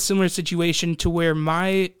had a similar situation to where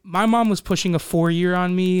my mom was pushing a 4-year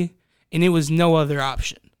on me, and it was no other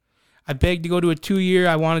option. I begged to go to a 2-year.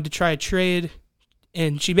 I wanted to try a trade.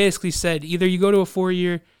 And she basically said, either you go to a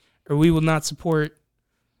 4-year or we will not support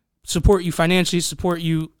you financially, support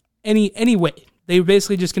you any way. They were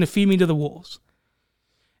basically just going to feed me to the wolves.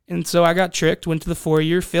 And so I got tricked, went to the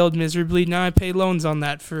 4-year, failed miserably. Now I pay loans on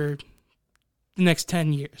that for the next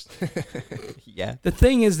 10 years. Yeah. The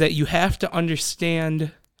thing is that you have to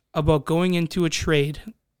understand about going into a trade,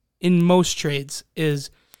 in most trades, is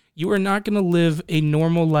you are not going to live a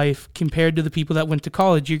normal life compared to the people that went to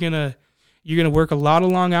college. You're going to work a lot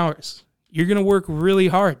of long hours. You're going to work really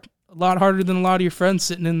hard, a lot harder than a lot of your friends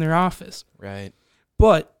sitting in their office. Right.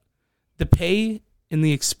 But the pay and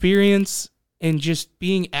the experience and just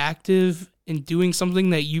being active and doing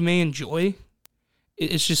something that you may enjoy,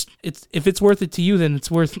 if it's worth it to you, then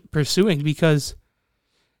it's worth pursuing, because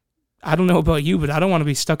I don't know about you, but I don't want to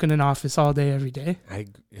be stuck in an office all day, every day. I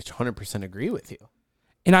 100% agree with you.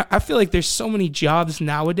 And I feel like there's so many jobs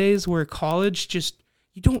nowadays where college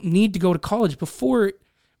you don't need to go to college. Before,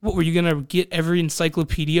 what were you going to get every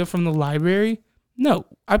encyclopedia from the library? No,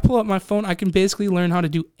 I pull up my phone. I can basically learn how to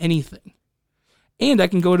do anything. And I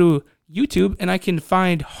can go to YouTube and I can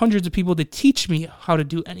find hundreds of people to teach me how to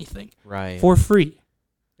do anything for free.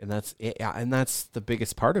 And that's the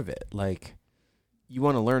biggest part of it. Like, you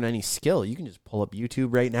want to learn any skill, you can just pull up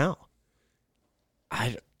YouTube right now.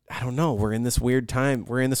 I don't know. We're in this weird time.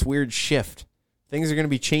 We're in this weird shift. Things are going to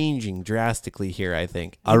be changing drastically here, I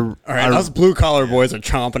think. All right, us blue-collar boys are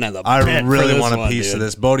chomping at the bit. I really want a one, piece dude. of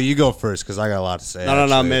this. Bodie, you go first, because I got a lot to say.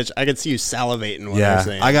 No, Mitch. I can see you salivating when you're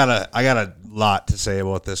saying. I got a lot to say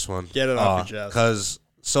about this one. Get it off your chest.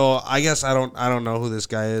 So I guess I don't know who this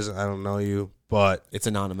guy is. I don't know you, but It's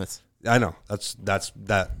anonymous. I know. That's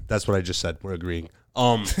what I just said. We're agreeing.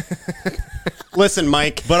 Listen,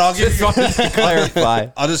 Mike. But I'll give you Clarify.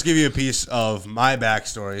 I'll just give you a piece of my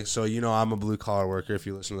backstory. So I'm a blue collar worker. If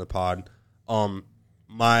you listen to the pod,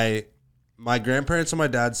 my grandparents on my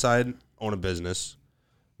dad's side own a business.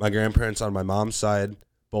 My grandparents on my mom's side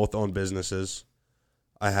both own businesses.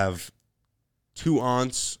 I have 2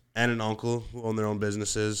 aunts and an uncle who own their own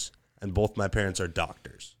businesses, and both my parents are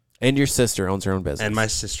doctors. And your sister owns her own business. And my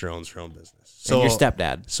sister owns her own business. So, and your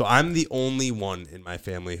stepdad. So I'm the only one in my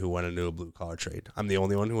family who went into a blue collar trade. I'm the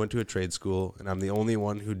only one who went to a trade school, and I'm the only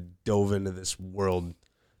one who dove into this world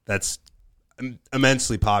that's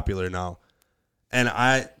immensely popular now. And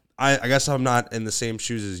I guess I'm not in the same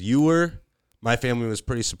shoes as you were. My family was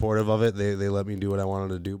pretty supportive of it. They let me do what I wanted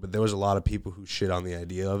to do, but there was a lot of people who shit on the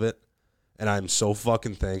idea of it. And I'm so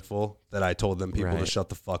fucking thankful that I told them people to shut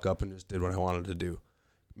the fuck up and just did what I wanted to do.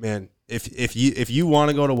 Man, if you want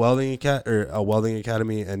to go to a welding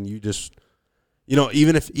academy and you just,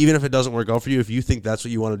 even if it doesn't work out for you, if you think that's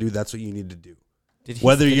what you want to do, that's what you need to do. Did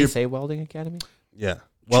he say welding academy? Yeah,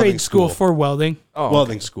 welding trade school for welding. Oh,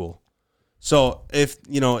 welding school. So if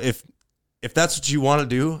that's what you want to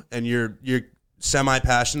do and you're semi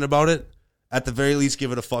passionate about it, at the very least,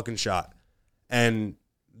 give it a fucking shot. And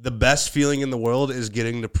the best feeling in the world is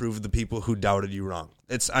getting to prove the people who doubted you wrong.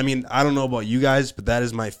 I don't know about you guys, but that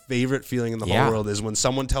is my favorite feeling in the whole world, is when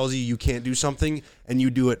someone tells you can't do something and you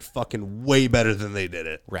do it fucking way better than they did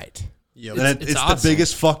it. Right. Yep. And it's awesome. The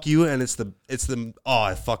biggest fuck you, and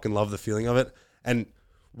I fucking love the feeling of it. And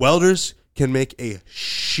welders can make a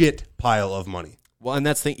shit pile of money. Well, and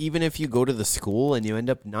that's the thing. Even if you go to the school and you end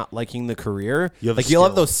up not liking the career, you'll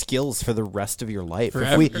have those skills for the rest of your life.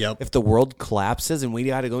 If the world collapses and we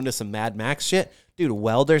got to go into some Mad Max shit, dude,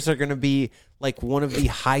 welders are going to be like one of the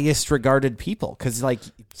highest regarded people, because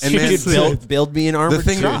build me an armored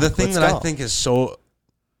truck. The thing that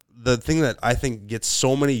I think gets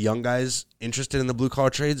so many young guys interested in the blue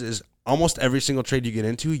collar trades is almost every single trade you get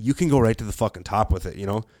into, you can go right to the fucking top with it.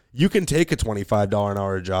 You can take a $25 an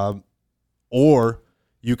hour job, or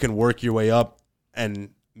you can work your way up and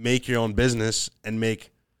make your own business and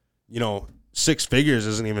make, 6 figures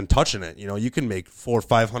isn't even touching it. You know, you can make 400 or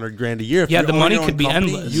 500 grand a year. If Yeah, you the own money your own could be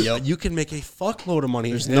company, endless. You can make a fuckload of money.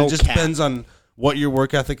 There's And no it just cap. depends on what your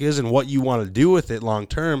work ethic is and what you want to do with it long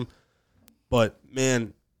term. But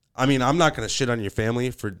man, I mean, I'm not going to shit on your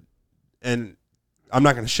family for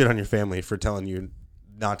telling you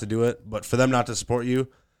not to do it, but for them not to support you,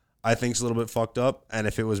 I think it's a little bit fucked up. And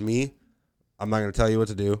if it was me, I'm not going to tell you what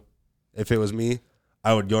to do. If it was me,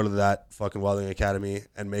 I would go to that fucking welding academy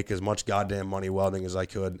and make as much goddamn money welding as I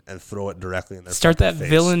could and throw it directly in their Start that face.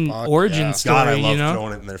 villain Fuck origin yeah. story, God, I love you know?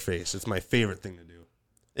 throwing it in their face. It's my favorite thing to do.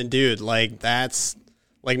 And dude, like that's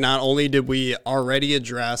like not only did we already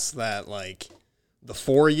address that like the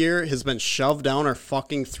 4-year has been shoved down our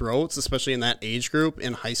fucking throats, especially in that age group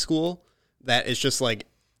in high school, that it's just like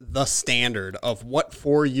the standard of what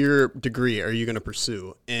 4-year degree are you going to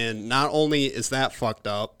pursue. And not only is that fucked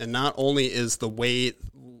up, and not only is the way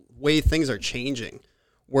things are changing,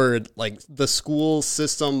 where like the school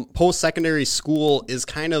system, post-secondary school is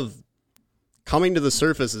kind of coming to the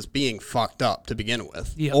surface as being fucked up to begin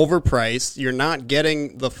with. Yeah. Overpriced. You're not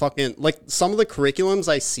getting the fucking, like some of the curriculums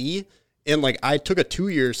I see in, like, I took a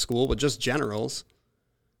 2-year school with just generals,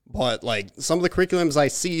 but like some of the curriculums I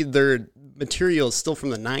see, their material is still from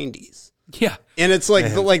the 90s. Yeah. And it's like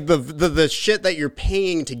the shit that you're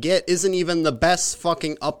paying to get isn't even the best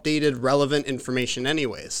fucking updated relevant information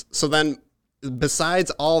anyways. So then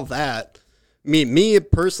besides all that, me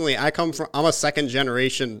personally, I'm a 2nd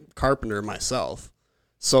generation carpenter myself.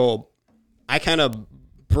 So I kind of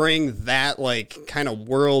bring that like kind of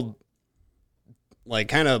world like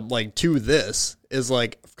kind of like to this is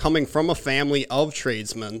like coming from a family of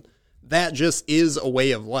tradesmen. That just is a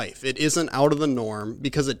way of life. It isn't out of the norm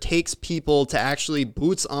because it takes people to actually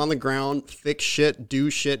boots on the ground, fix shit, do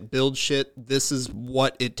shit, build shit. This is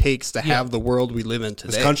what it takes to have the world we live in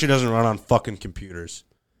today. This country doesn't run on fucking computers.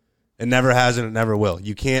 It never has and it never will.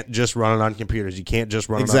 You can't just run it on computers. You can't just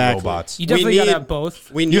run it on robots. You definitely got to have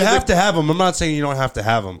both. We need You have to have them. I'm not saying you don't have to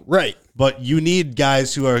have them. Right. But you need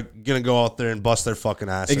guys who are going to go out there and bust their fucking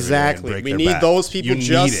ass. every day and Exactly. break We their need back. those people You need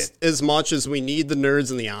just it. as much as we need the nerds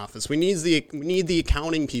in the office. We need the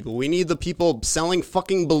accounting people. We need the people selling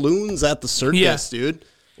fucking balloons at the circus, dude.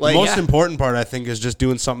 Like, The most important part, I think, is just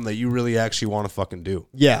doing something that you really actually want to fucking do.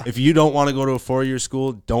 Yeah. If you don't want to go to a 4-year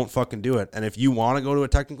school, don't fucking do it. And if you want to go to a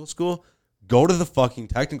technical school, go to the fucking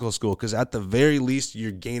technical school because at the very least,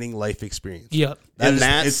 you're gaining life experience. Yep.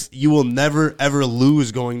 You will never, ever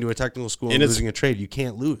lose going to a technical school and it's- losing a trade. You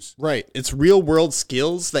can't lose. Right. It's real world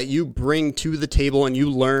skills that you bring to the table and you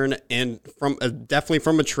learn. And from definitely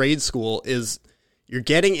from a trade school is you're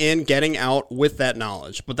getting in, getting out with that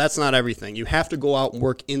knowledge. But that's not everything. You have to go out and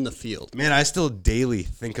work in the field. Man, I still daily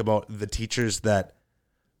think about the teachers that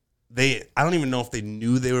I don't even know if they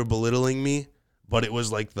knew they were belittling me, but it was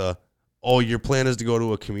like your plan is to go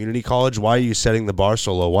to a community college. Why are you setting the bar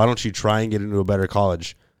so low? Why don't you try and get into a better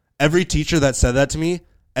college? Every teacher that said that to me,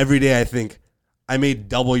 every day I think, I made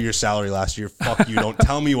double your salary last year. Fuck you. Don't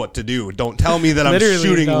tell me what to do. Don't tell me that I'm Literally,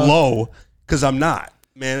 shooting dog. low because I'm not.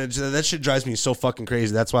 Man, that shit drives me so fucking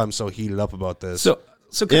crazy. That's why I'm so heated up about this. So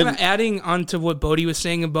kind of adding on to what Bodie was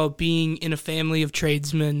saying about being in a family of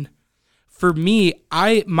tradesmen. For me,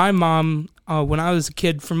 my mom, when I was a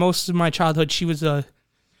kid, for most of my childhood, she was a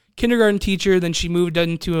kindergarten teacher. Then she moved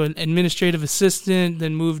into an administrative assistant,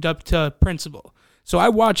 then moved up to principal. So I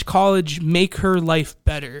watched college make her life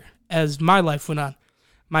better as my life went on.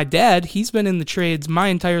 My dad, he's been in the trades my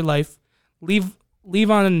entire life.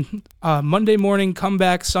 Leave on Monday morning, come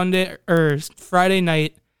back Sunday or Friday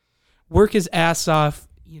night, work his ass off,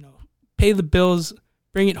 pay the bills,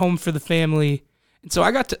 bring it home for the family. And so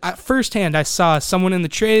I got to firsthand, I saw someone in the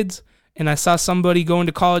trades and I saw somebody going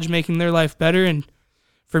to college making their life better. And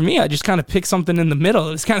for me, I just kind of picked something in the middle.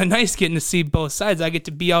 It was kind of nice getting to see both sides. I get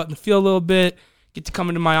to be out in the field a little bit, get to come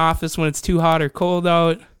into my office when it's too hot or cold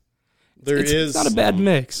out. It's not a bad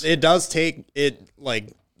mix. It does take it,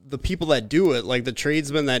 like, the people that do it, like the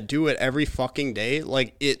tradesmen that do it every fucking day,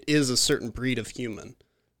 like, it is a certain breed of human.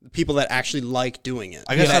 The people that actually like doing it.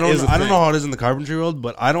 I guess That is a I don't thing. know how it is in the carpentry world,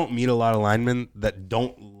 but I don't meet a lot of linemen that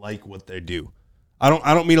don't like what they do. I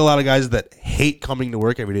don't meet a lot of guys that hate coming to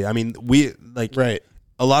work every day. I mean, Right.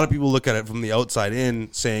 A lot of people look at it from the outside in,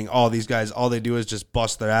 saying, "Oh, these guys, all they do is just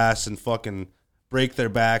bust their ass and fucking break their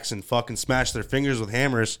backs and fucking smash their fingers with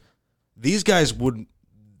hammers." These guys wouldn't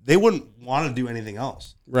want to do anything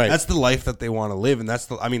else. Right. That's the life that they want to live,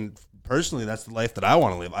 and personally, that's the life that I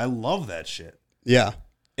want to live. I love that shit. Yeah.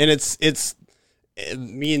 And it's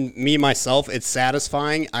me myself, it's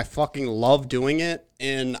satisfying. I fucking love doing it.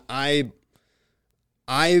 And I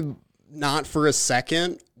not for a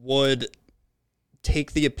second would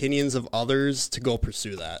take the opinions of others to go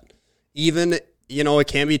pursue that. Even, it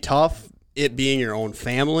can be tough, it being your own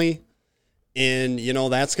family. And,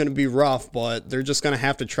 that's going to be rough, but they're just going to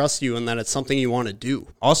have to trust you and that it's something you want to do.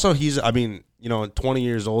 Also, he's, 20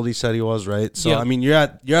 years old, he said he was, right? So, Yeah.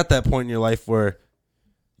 You're at that point in your life where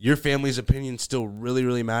your family's opinion still really,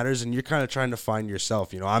 really matters, and you're kind of trying to find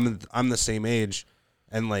yourself. I'm the same age,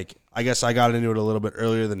 and, like, I guess I got into it a little bit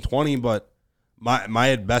earlier than 20, but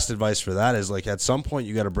my best advice for that is, like, at some point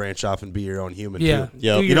you got to branch off and be your own human, Yeah. too.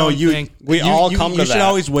 Yep. Do your own thing. You should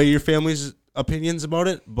always weigh your family's opinions about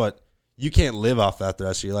it, but you can't live off that the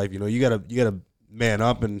rest of your life. You gotta man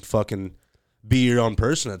up and fucking be your own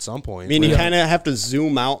person at some point. I mean, you kind of have to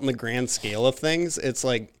zoom out in the grand scale of things. It's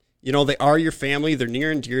like, they are your family, they're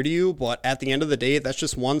near and dear to you, but at the end of the day, that's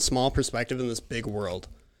just one small perspective in this big world.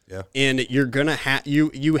 Yeah. And you're gonna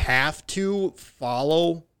you have to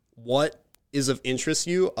follow what is of interest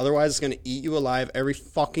to you, otherwise it's gonna eat you alive every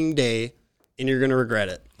fucking day, and you're gonna regret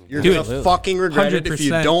it. You're Dude, gonna fucking regret it if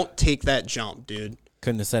you 100%. don't take that jump, dude.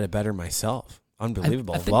 Couldn't have said it better myself.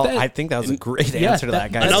 Unbelievable. I I think think that was a great yeah, answer to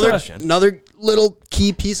that guy's Another question. another little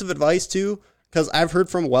key piece of advice too, because I've heard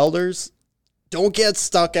from welders, don't get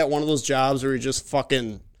stuck at one of those jobs where you're just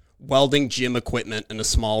fucking welding gym equipment in a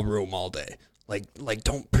small room all day. Like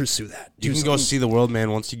don't pursue that. you Do can go something- see the world, man.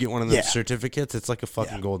 Once you get one of those Yeah. certificates, it's like a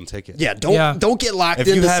fucking golden ticket. Yeah, Yeah. don't get locked If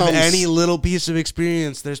into you have some any little piece of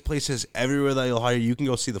experience, there's places everywhere that you'll hire. You can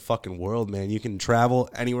go see the fucking world, man. You can travel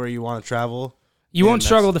anywhere you want to travel. You won't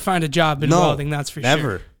struggle to find a job in No, welding, that's for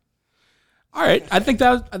never. sure. All right, I think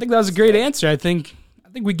that was a great answer. I think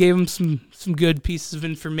we gave him some good pieces of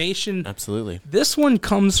information. Absolutely. This one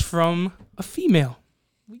comes from a female.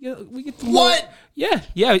 We get to What?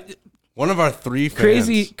 Yeah. One of our 3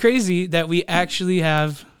 fans. Crazy that we actually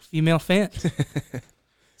have female fans.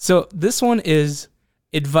 So this one is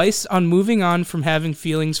advice on moving on from having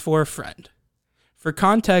feelings for a friend. For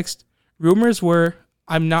context, rumors were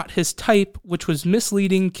I'm not his type, which was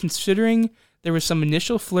misleading considering there was some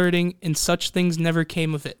initial flirting and such things never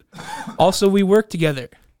came of it. Also, we work together.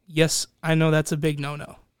 Yes, I know that's a big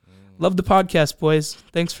no-no. Love the podcast, boys.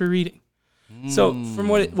 Thanks for reading. So from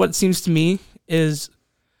what it seems to me is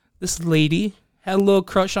this lady had a little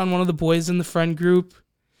crush on one of the boys in the friend group.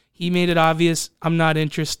 He made it obvious, I'm not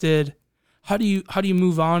interested. How do you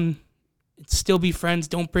move on and still be friends?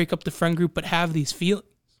 Don't break up the friend group, but have these feelings.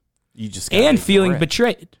 You just gotta And ignore feeling it.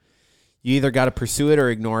 betrayed. You either got to pursue it or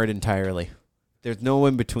ignore it entirely. There's no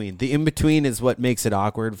in between. The in between is what makes it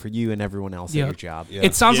awkward for you and everyone else Yeah. at your job. Yeah.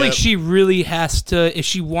 It sounds like Yep. she really has to, if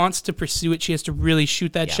she wants to pursue it, she has to really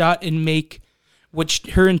shoot that shot and make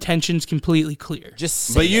her intentions completely clear. Just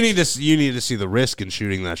say But you it. need to see the risk in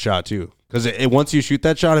shooting that shot too, because once you shoot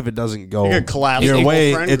that shot, if it doesn't go It could collapse your the whole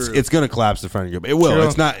way, friend it's group. going to collapse the friend group. It will. True.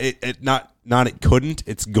 It's not. It couldn't.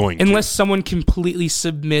 It's going to. Unless someone completely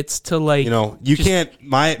submits to like, you can't.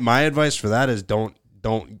 My advice for that is don't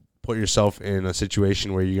put yourself in a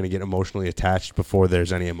situation where you're going to get emotionally attached before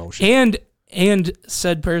there's any emotion. and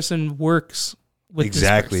said person works with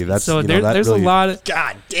Exactly. This person. That's- so you know, that there's really- a lot of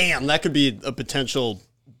God damn, that could be a potential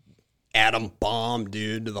atom bomb,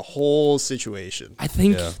 dude, to the whole situation. I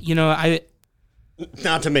think Yeah.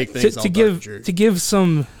 Not to make things all dark jerk. to give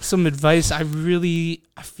some advice. I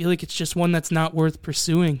feel like it's just one that's not worth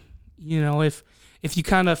pursuing. If you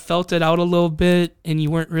kind of felt it out a little bit and they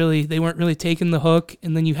weren't really taking the hook,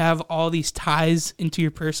 and then you have all these ties into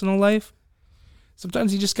your personal life,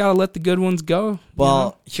 sometimes you just gotta let the good ones go.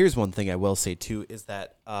 Well, here's one thing I will say too is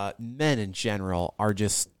that men in general are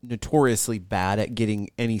just notoriously bad at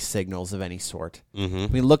getting any signals of any sort. Mm-hmm. I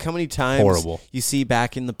mean, look how many times Horrible. you see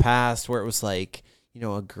back in the past where it was like,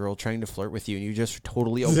 a girl trying to flirt with you and you're just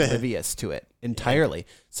totally oblivious to it entirely.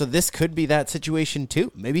 So this could be that situation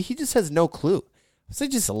too. Maybe he just has no clue.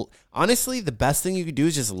 So honestly, the best thing you could do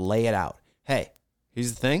is just lay it out. Hey,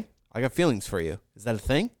 here's the thing. I got feelings for you. Is that a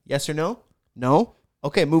thing? Yes or no? No?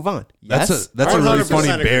 Okay, move on. Yes? That's a really 100% funny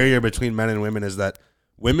agree. barrier between men and women is that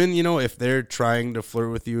women, if they're trying to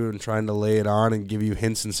flirt with you and trying to lay it on and give you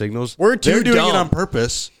hints and signals, We're too they're doing dumb. it on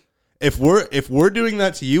purpose. If we're doing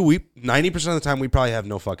that to you, 90% of the time we probably have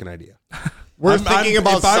no fucking idea. We're thinking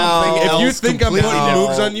about something If you else think I'm putting completely moves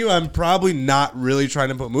different. on you, I'm probably not really trying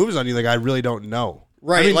to put moves on you. Like I really don't know.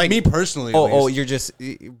 Right, I mean, like- me personally. at Oh, least. you're just...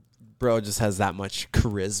 Bro just has that much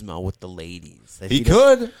charisma with the ladies. That He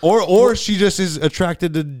just- could, or she just is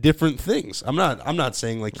attracted to different things. I'm not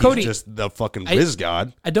saying like he's Cody, just the fucking whiz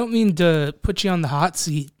god. I don't mean to put you on the hot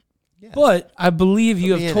seat, but I believe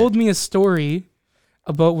you Put me have in told me a story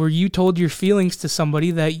about where you told your feelings to somebody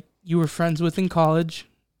that you were friends with in college,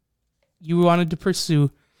 you wanted to pursue,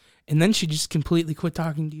 and then she just completely quit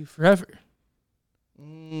talking to you forever.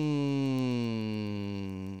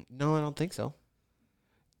 No, I don't think so.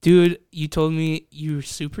 Dude, you told me you were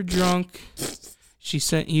super drunk. She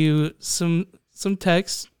sent you some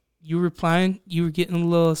text. You were replying. You were getting a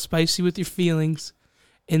little spicy with your feelings.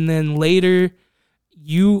 And then later,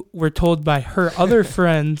 you were told by her other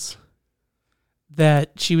friends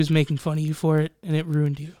that she was making fun of you for it, and it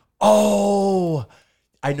ruined you. Oh,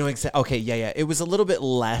 I know exactly. Okay, yeah. It was a little bit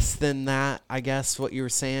less than that, I guess, what you were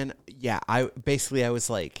saying. Yeah, I was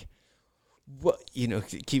like, what? You know,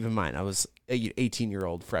 keep in mind, I was an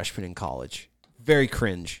 18-year-old freshman in college. Very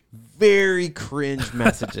cringe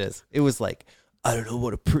messages. It was like, I don't know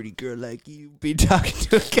what a pretty girl like you be talking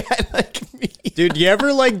to a guy like me. Dude, you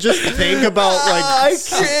ever like just think about like I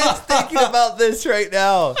cringe thinking about this right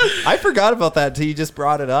now. I forgot about that until you just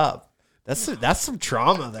brought it up. That's some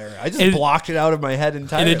trauma there. I just blocked it out of my head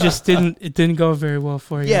entirely. And it just didn't go very well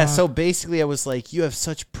for you. Yeah, huh? so basically I was like, you have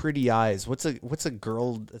such pretty eyes. What's a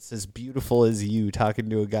girl that's as beautiful as you talking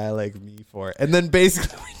to a guy like me for? And then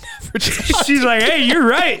basically we never talked. She's like, hey, you're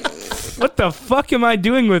right. What the fuck am I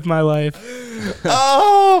doing with my life?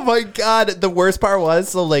 Oh my God. The worst part was,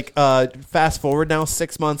 so like fast forward now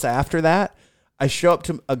 6 months after that, I show up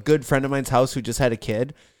to a good friend of mine's house who just had a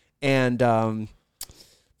kid, and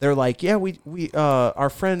they're like, yeah, we our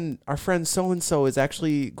friend so and so is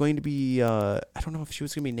actually going to be I don't know if she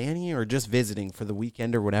was gonna be nanny or just visiting for the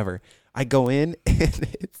weekend or whatever. I go in and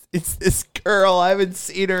it's this girl. I haven't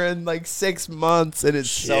seen her in like 6 months, and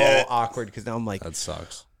it's so awkward because now I'm like, That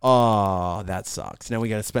sucks. oh, that sucks. Now we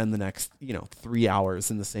got to spend the next 3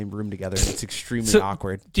 hours in the same room together, and it's extremely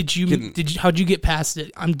awkward. How'd you get past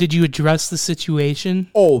it? Did you address the situation?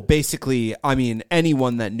 Oh, basically, I mean,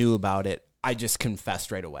 anyone that knew about it, I just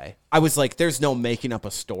confessed right away. I was like, there's no making up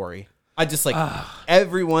a story. I just like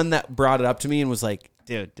everyone that brought it up to me and was like,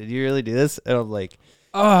 dude, did you really do this? And I'm like,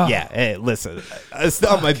 yeah, hey, listen, it's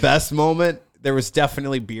not my best moment. There was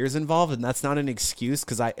definitely beers involved, and that's not an excuse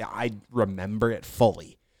because I remember it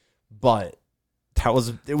fully. But it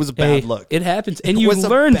was a bad look. It happens, and you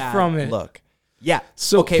learned from it. Look. Yeah.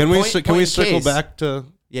 So okay, Can we circle back to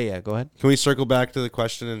Yeah, go ahead. Can we circle back to the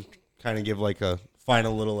question and kind of give like a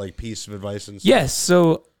final little like piece of advice and stuff? Yes.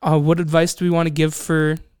 So, what advice do we want to give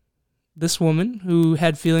for this woman who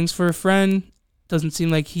had feelings for a friend? Doesn't seem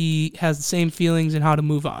like he has the same feelings, and how to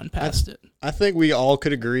move on past it. I think we all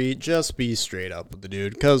could agree, just be straight up with the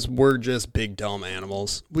dude, because we're just big dumb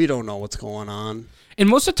animals. We don't know what's going on. And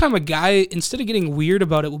most of the time, a guy, instead of getting weird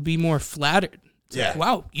about it, will be more flattered. It's like,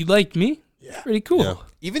 wow, you like me? Yeah. Pretty cool. Yeah.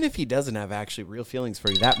 Even if he doesn't have actually real feelings for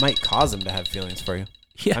you, that might cause him to have feelings for you.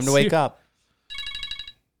 Yes, time to wake up.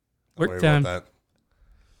 Work time.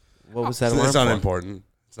 What was that? It's not important.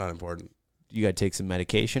 It's not important. You got to take some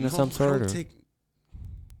medication of some sort?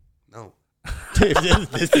 No. He's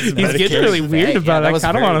getting really weird about it.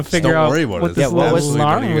 I don't want to figure out what this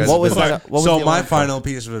alarm was. What was that? So my final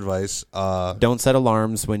piece of advice: don't set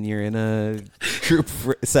alarms when you're in a group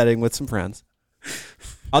setting with some friends.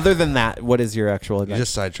 Other than that, what is your actual advice? You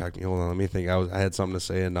just sidetracked me. Hold on, let me think. I had something to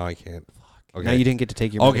say and now I can't. Okay. Now you didn't get to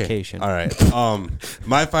take your medication. All right.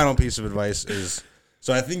 My final piece of advice is: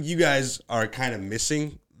 so I think you guys are kind of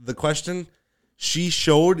missing the question. She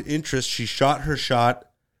showed interest. She shot her shot.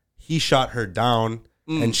 He shot her down,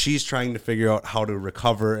 and she's trying to figure out how to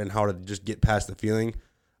recover and how to just get past the feeling.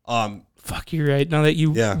 Fuck, you're right. Now that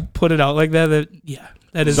you put it out like that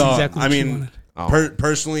is exactly what you wanted.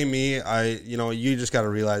 Personally, me, you just got to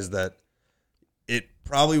realize that it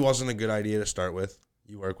probably wasn't a good idea to start with.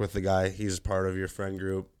 You work with the guy; he's part of your friend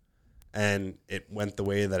group, and it went the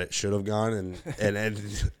way that it should have gone.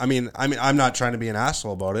 And I mean, I'm not trying to be an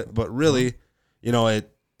asshole about it, but really,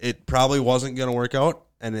 it probably wasn't going to work out.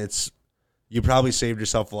 And you probably saved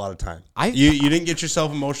yourself a lot of time. You didn't get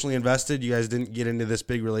yourself emotionally invested. You guys didn't get into this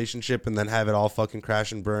big relationship and then have it all fucking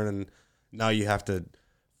crash and burn. And now you have to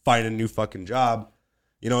find a new fucking job.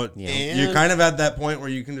 You're kind of at that point where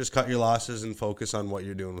you can just cut your losses and focus on what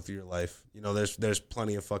you're doing with your life. There's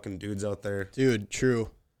plenty of fucking dudes out there. Dude,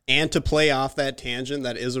 true. And to play off that tangent,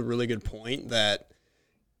 that is a really good point that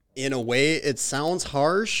in a way it sounds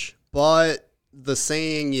harsh, but the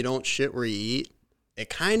saying you don't shit where you eat, it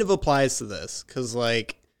kind of applies to this because,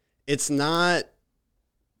 it's not.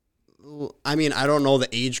 I mean, I don't know the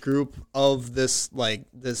age group of this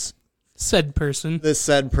said person,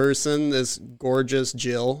 this gorgeous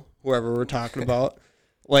Jill, whoever we're talking about.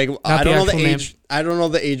 I don't know the age. I don't know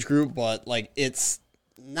the age group, but it's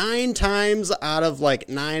 9 times out of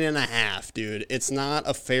 9.5, dude. It's not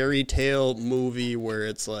a fairy tale movie where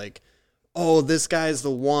it's oh, this guy's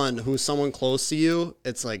the one who's someone close to you,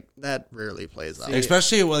 it's like that rarely plays out.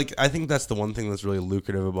 Especially like I think that's the one thing that's really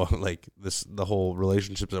lucrative about like the whole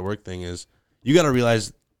relationships at work thing is you got to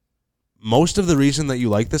realize most of the reason that you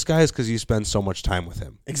like this guy is because you spend so much time with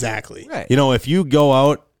him. Exactly. Right. You know, if you go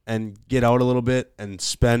out and get out a little bit and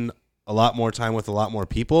spend a lot more time with a lot more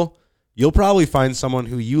people, you'll probably find someone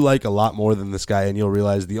who you like a lot more than this guy, and you'll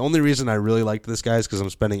realize the only reason I really liked this guy is because I'm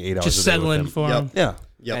spending 8 hours Just a day with settling him. for Yep. him. Yeah.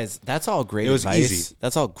 Yep. Guys, that's all great It was advice. easy.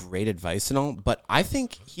 That's all great advice and all, but I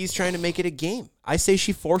think he's trying to make it a game. I say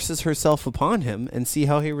she forces herself upon him and see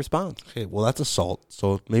how he responds. Okay, well, that's assault,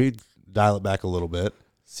 so maybe dial it back a little bit.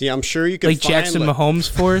 See, I'm sure you can Like find Jackson Mahomes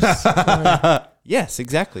force. Yes,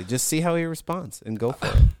 exactly. Just see how he responds and go for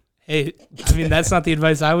it. Hey, I mean, that's not the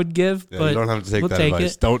advice I would give, Yeah, but you don't have to take we'll that take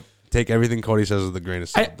advice. it. Don't take everything Cody says with a grain of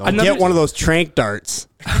salt. Don't another- Get one of those trank darts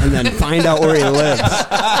and then find out where he lives.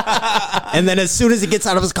 And then as soon as he gets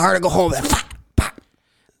out of his car to go home,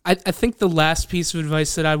 I think the last piece of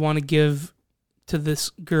advice that I want to give to this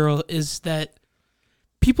girl is that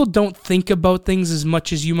people don't think about things as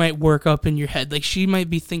much as you might work up in your head. Like she might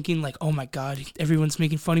be thinking like, oh my God, everyone's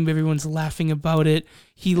making fun of me, everyone's laughing about it.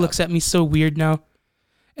 He looks at me so weird now.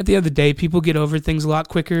 At the end of the day, people get over things a lot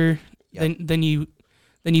quicker than you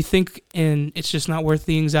think, and it's just not worth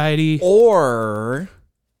the anxiety. Or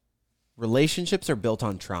relationships are built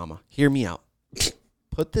on trauma. Hear me out.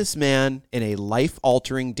 Put this man in a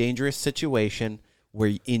life-altering, dangerous situation where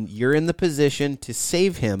you're in the position to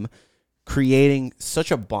save him, creating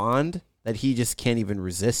such a bond that he just can't even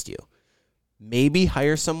resist you. Maybe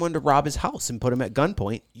hire someone to rob his house and put him at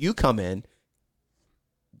gunpoint. You come in,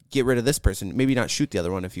 get rid of this person. Maybe not shoot the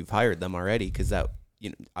other one if you've hired them already, because that,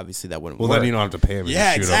 obviously that wouldn't well, work. then you don't have to pay him. You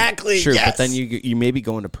yeah, just shoot him. exactly. Sure, yes. but then you may be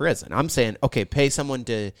going to prison. I'm saying, okay, pay someone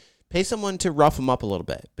to rough him up a little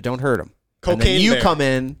bit, but don't hurt him. And then Cocaine you bear.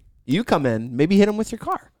 come in, maybe hit him with your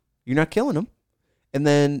car. You're not killing him. And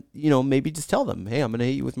then, maybe just tell them, hey, I'm going to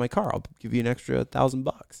hit you with my car. I'll give you an extra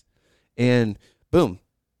 $1,000. And boom,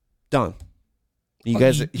 done. You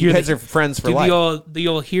guys are friends for Do life. the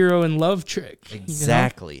old hero and love trick.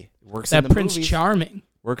 Exactly. Works That in the Prince movies. Charming.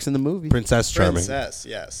 Works in the movie. Princess Charming. Princess,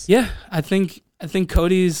 yes. Yeah, I think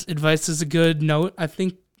Cody's advice is a good note. I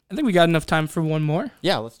think we got enough time for one more.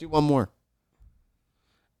 Yeah, let's do one more.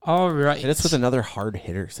 All right. Hit us with another hard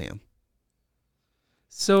hitter, Sam.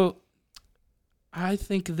 So, I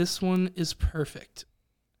think this one is perfect.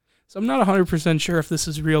 So I'm not 100% sure if this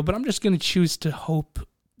is real, but I'm just going to choose to hope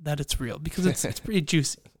that it's real because it's pretty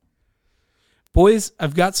juicy. Boys,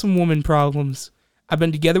 I've got some woman problems. I've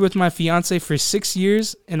been together with my fiance for 6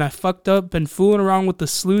 years, and I fucked up, been fooling around with the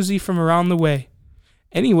sloozy from around the way.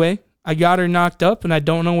 Anyway, I got her knocked up, and I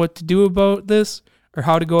don't know what to do about this or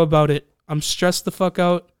how to go about it. I'm stressed the fuck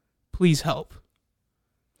out. Please help.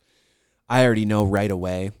 I already know right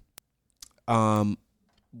away.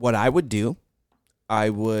 What I would do, I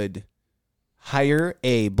would hire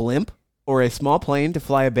a blimp or a small plane to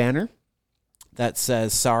fly a banner that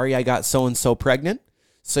says, sorry, I got so-and-so pregnant.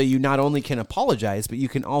 So you not only can apologize, but you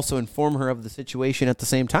can also inform her of the situation at the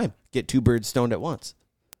same time. Get two birds stoned at once.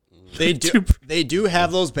 They do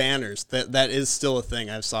have those banners. That is still a thing.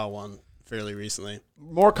 I saw one fairly recently.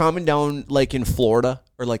 More common down like in Florida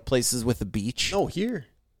or like places with a beach. No, here.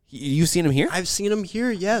 You seen them here? I've seen them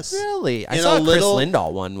here, yes. Really? I In saw a Chris little-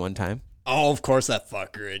 Lindahl one time. Oh, of course that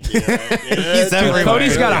fucker. He's everywhere.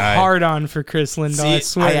 Cody's got guy. a hard on for Chris Lindahl. I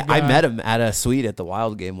swear. to I God. met him at a suite at the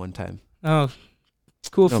Wild game one time. Oh,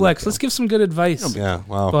 cool No flex. big Let's give some good advice. Yeah,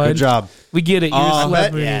 wow. Bud. Good job. We get it. You're a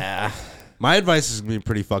celebrity. Yeah. My advice is going to be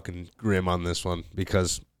pretty fucking grim on this one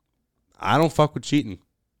because I don't fuck with cheating,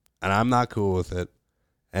 and I'm not cool with it.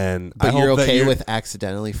 And I But you're hope that okay with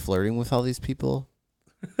accidentally flirting with all these people?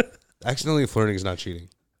 accidentally flirting is not cheating.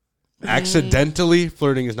 Accidentally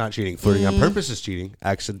flirting is not cheating. Flirting on purpose is cheating.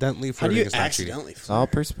 Accidentally How do flirting you is not cheating. accidentally It's all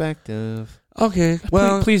flirt? perspective. Okay,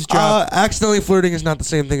 well, please drop. accidentally flirting is not the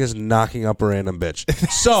same thing as knocking up a random bitch.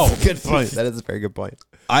 So, Good point. That is a very good point.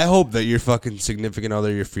 I hope that your fucking significant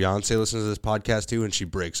other, your fiance, listens to this podcast too, and she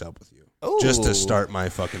breaks up with you. Just to start my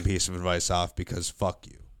fucking piece of advice off, because fuck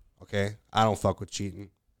you. Okay, I don't fuck with cheating.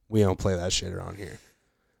 We don't play that shit around here.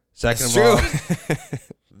 Second of all,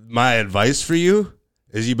 my advice for you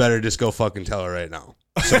is you better just go fucking tell her right now,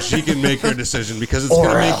 so she can make her decision, because it's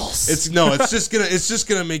gonna make it's just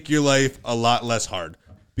gonna make your life a lot less hard,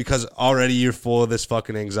 because already you're full of this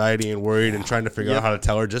fucking anxiety and worried and trying to figure out how to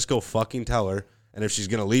tell her. Just go fucking tell her, and if she's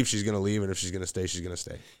gonna leave, she's gonna leave, and if she's gonna stay, she's gonna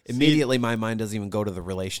stay. Immediately, my mind doesn't even go to the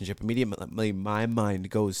relationship. Immediately, my mind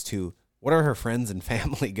goes to what are her friends and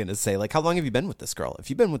family going to say? Like, how long have you been with this girl? If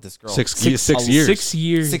you've been with this girl 6 years. 6 years. 6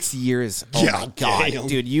 years. 6 years. Oh Yeah, my God, damn.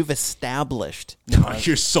 dude, you've established.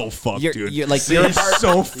 You're so fucked, You're- dude. you're like- you're you're-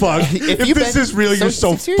 so fucked. If If you've this been- is real, you're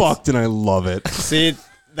so 6 years? fucked, and I love it. See,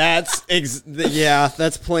 that's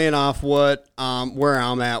that's playing off what where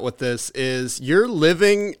I'm at with this is you're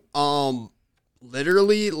living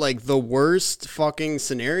literally like the worst fucking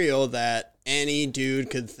scenario that any dude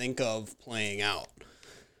could think of playing out.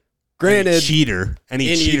 Granted, Any cheater and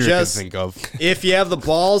you can just- think of. if you have the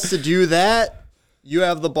balls to do that, you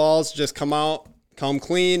have the balls to just come out, come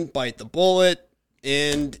clean, bite the bullet,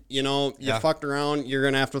 and you fucked around. You're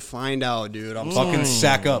gonna have to find out, dude. I'm sorry. Fucking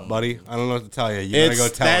sack up, buddy. I don't know what to tell you. You gotta go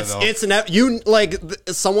tell her though.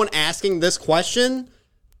 It's someone asking this question.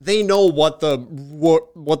 They know what the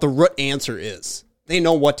root answer is. They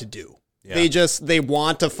know what to do. Yeah. They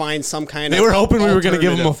want to find some kind of. They were hoping we were going to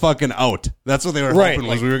give them a alternative. fucking out. That's what they were Right, hoping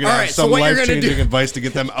like, was we were going to all have right, so some what you're gonna life-changing do- advice to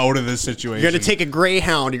get them out of this situation. You're gonna take a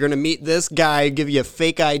Greyhound. You're gonna meet this guy, give you a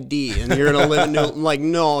fake ID, and you're gonna live in like,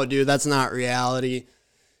 no, dude, that's not reality.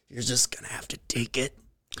 You're just gonna have to take it.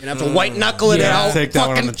 You're gonna have to white knuckle it Yeah. out. Take that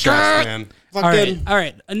one on the chest, man. All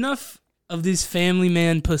right. Enough of these family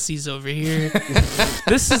man pussies over here.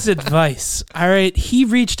 This is advice. All right. He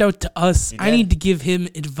reached out to us. I need to give him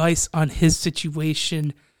advice on his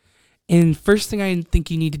situation. And first thing I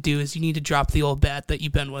think you need to do is you need to drop the old bat that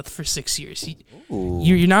you've been with for 6 years.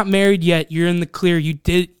 You're not married yet. You're in the clear.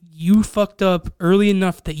 You fucked up early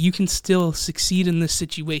enough that you can still succeed in this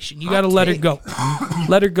situation. You got to let her go.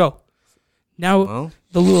 Let her go. Now,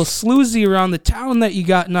 the little sloozy around the town that you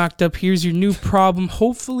got knocked up, here's your new problem.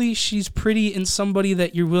 Hopefully, she's pretty and somebody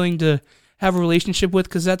that you're willing to have a relationship with,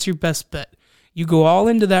 because that's your best bet. You go all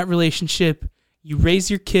into that relationship. You raise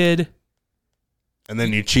your kid. And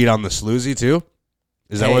then you cheat on the sloozy, too?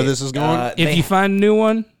 Is that where this is going? If you find a new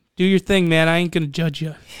one, do your thing, man. I ain't going to judge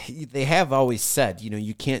you. They have always said,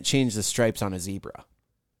 you can't change the stripes on a zebra.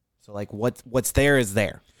 So, like, what's there is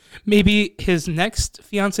there. Maybe his next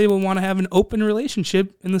fiance will want to have an open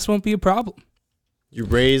relationship, and this won't be a problem. You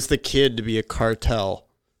raise the kid to be a cartel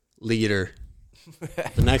leader.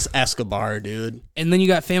 The next Escobar, dude. And then you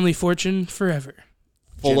got family fortune forever.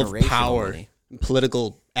 Full of Generational power money. and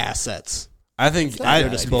political assets. I think, their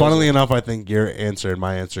disposal. funnily enough, I think your answer and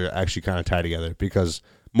my answer actually kind of tie together, because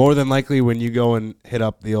more than likely when you go and hit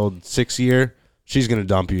up the old 6 year, she's going to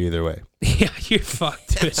dump you either way. Yeah, you're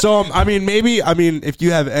fucked, dude. So, if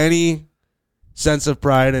you have any sense of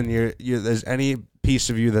pride and there's any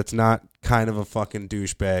piece of you that's not kind of a fucking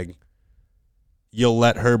douchebag, you'll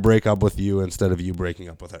let her break up with you instead of you breaking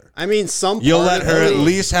up with her. I mean, You'll part let of her it- at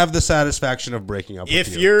least have the satisfaction of breaking up If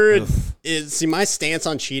with you. see, my stance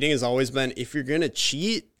on cheating has always been, if you're gonna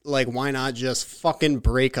cheat, like, why not just fucking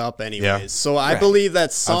break up anyways? Yeah. So I believe that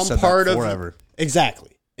I've some said part that of forever.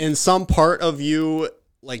 exactly, and some part of you,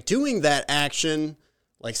 like, doing that action,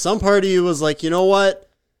 like, some part of you was like, you know what?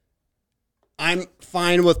 I'm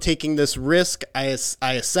fine with taking this risk. I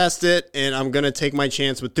assessed it, and I'm going to take my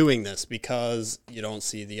chance with doing this because you don't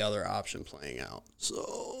see the other option playing out.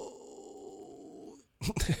 So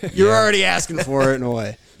you're already asking for it in a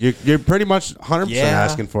way. You're pretty much 100%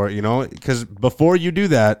 asking for it, because before you do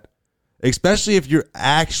that, especially if you're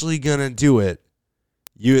actually going to do it,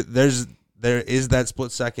 there is that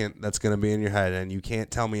split second that's going to be in your head, and you can't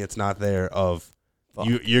tell me it's not there of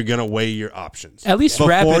you're going to weigh your options. At least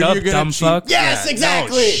wrap it up, dumb fuck. Yes, Yeah,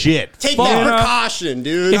 exactly. no shit. Take Fuck. that precaution,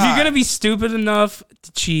 dude. If you're going to be stupid enough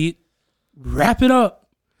to cheat, wrap it up.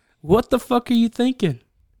 What the fuck are you thinking?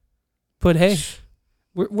 But hey,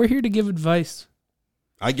 we're here to give advice.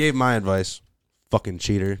 I gave my advice. Fucking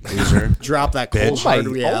cheater, loser. Drop that cold Bitch. hard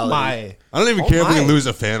reality. I don't even care if we can lose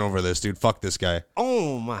a fan over this, dude. Fuck this guy.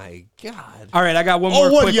 Oh my God. All right, I got one more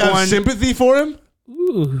quick You have one. sympathy for him?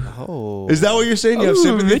 Ooh. Oh. Is that what you're saying? You have Ooh,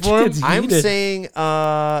 sympathy rich for him? kids. I'm Heated. saying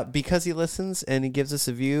because he listens and he gives us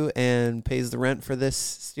a view and pays the rent for this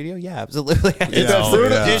studio. Yeah, absolutely. It's, Yeah,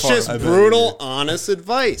 brutal, yeah. it's just I bet brutal, honest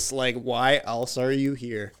advice. Like, why else are you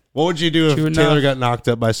here? What would you do True if Taylor enough. got knocked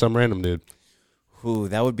up by some random dude? Ooh,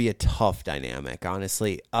 that would be a tough dynamic,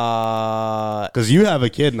 honestly. Because you have a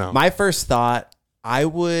kid now. My first thought, I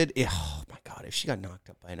would. Oh my God, if she got knocked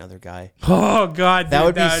up by another guy, Oh God, that dude,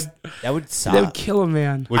 would be that would suck. would kill a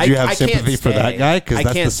man. Would you I have can't sympathy for that stay. guy? Because I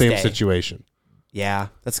that's the can't same stay. situation. Yeah,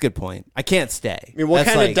 that's a good point. I can't stay. I mean, what That's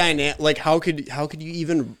kind of like- dynamic? Like, how could you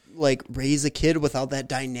even like raise a kid without that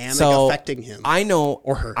dynamic So affecting him? I know,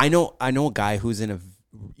 Or her. I know a guy who's in a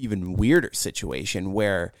even weirder situation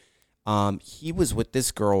where he was with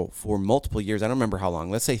this girl for multiple years. I don't remember how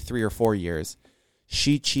long. Let's say 3 or 4 years.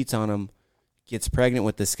 She cheats on him, gets pregnant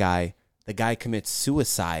with this guy. The guy commits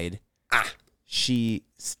suicide, she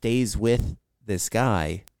stays with this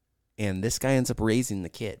guy, and this guy ends up raising the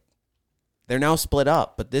kid. They're now split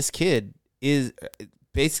up, but this kid is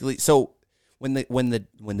basically so when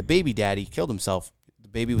the baby daddy killed himself, the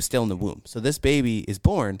baby was still in the womb. So this baby is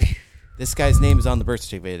born. This guy's name is on the birth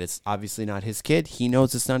certificate. It's obviously not his kid. He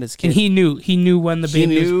knows it's not his kid. And he knew when the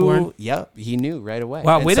baby was born. Yep, he knew right away.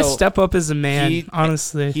 Wow, and way to step up as a man,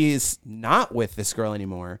 honestly. He is not with this girl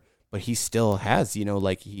anymore, but he still has,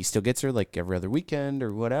 like he still gets her like every other weekend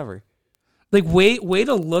or whatever. Like way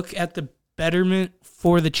to look at the betterment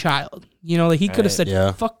for the child. Like he could have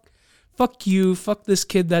said, fuck you, fuck this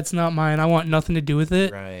kid that's not mine. I want nothing to do with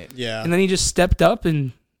it. Right. Yeah. And then he just stepped up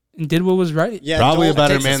and did what was right. Yeah, probably a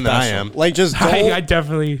better man than I am. Like, just don't, I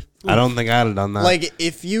definitely. I don't think I'd have done that. Like,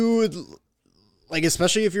 if you, like,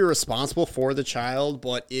 especially if you're responsible for the child,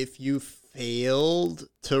 but if you failed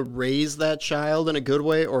to raise that child in a good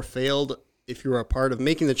way, or failed if you were a part of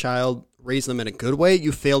making the child raise them in a good way,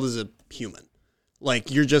 you failed as a human.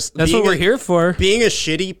 Like, you're just that's what we're here for. Being a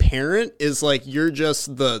shitty parent is like you're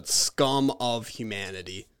just the scum of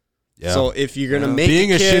humanity. Yeah. So if you're gonna make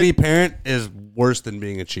being a shitty parent is worse than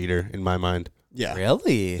being a cheater in my mind. Yeah.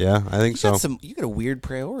 Really? Yeah, I think so. You got a weird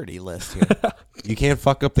priority list here. You can't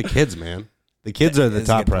fuck up the kids, man. The kids are the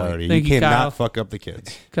top priority. You cannot fuck up the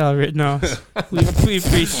kids. Kyle Rittenhouse. we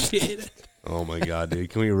appreciate it. Oh my god, dude!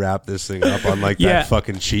 Can we wrap this thing up on that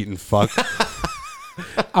fucking cheating fuck?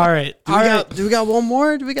 All right. Do we got one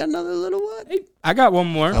more? Do we got another little one? Hey, I got one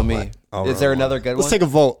more. Tell me. Is there another good one? Let's take a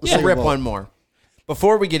vote. Let's rip one more.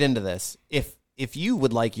 Before we get into this, if you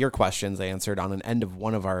would like your questions answered on an end of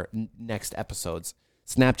one of our next episodes,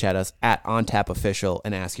 Snapchat us at OnTapOfficial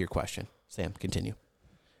and ask your question. Sam, continue.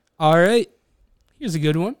 All right. Here's a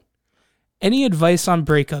good one. Any advice on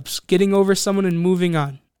breakups, getting over someone and moving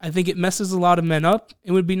on? I think it messes a lot of men up.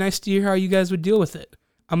 It would be nice to hear how you guys would deal with it.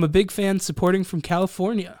 I'm a big fan, supporting from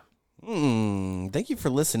California. Thank you for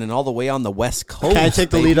listening all the way on the West Coast. Can I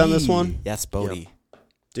take the lead on this one? Yes, Bodie. Yep.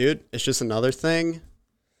 Dude, it's just another thing.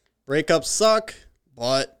 Breakups suck,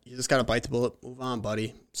 but you just got to bite the bullet. Move on,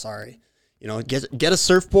 buddy. Sorry. Get a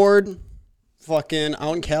surfboard. Fucking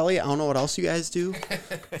out in Cali. I don't know what else you guys do.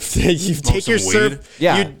 You take your surf.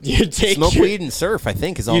 Yeah. You take smoke weed and surf, I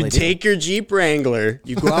think, is all they do. You take your Jeep Wrangler.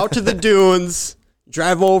 You go out to the dunes,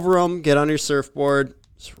 drive over them, get on your surfboard,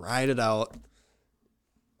 just ride it out.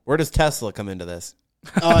 Where does Tesla come into this?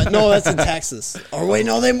 No, that's in Texas. Or wait,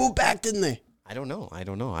 no, they moved back, didn't they? I don't know.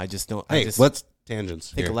 I just don't. Hey, let's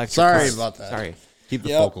tangents. Think electric. Sorry about that. Sorry. Keep the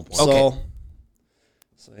focal point. Okay.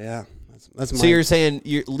 So yeah, that's. So you're saying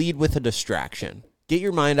you lead with a distraction. Get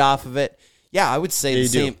your mind off of it. Yeah, I would say the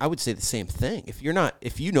same. I would say the same thing. If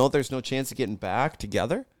you know there's no chance of getting back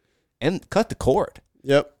together, and cut the cord.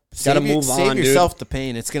 Yep. Got to move on, Save yourself the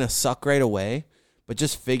pain. It's gonna suck right away, but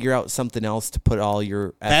just figure out something else to put all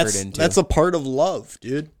your effort into. That's a part of love,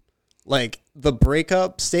 dude. Like the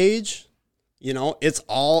breakup stage, it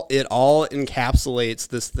all encapsulates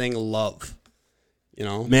this thing, love.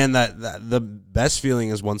 Man, that the best feeling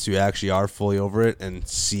is once you actually are fully over it and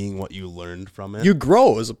seeing what you learned from it. You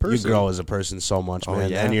grow as a person. You grow as a person so much, man.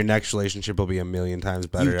 Yeah. And your next relationship will be a million times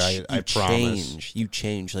better. I promise. You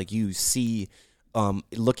change. Like you see,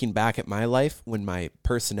 looking back at my life, when my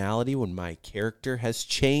personality, when my character has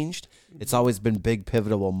changed, it's always been big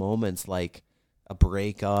pivotal moments like a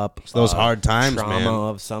breakup. It's those hard times, trauma man.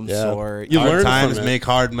 of some sort. Hard times make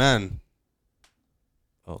hard men.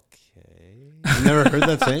 You never heard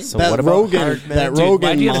that saying? So what about hard men? That Rogan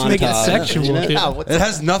why do you have to make it montage? sexual? It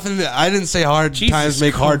has nothing to... I didn't say hard Jesus times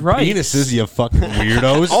make hard Christ. penises, you fucking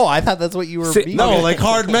weirdos. Oh, I thought that's what you were. No, like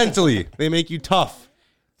hard mentally. They make you tough.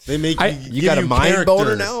 They make you got a mind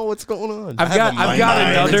boner now? What's going on? I've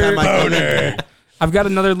got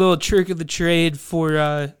another little trick of the trade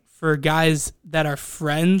for guys that are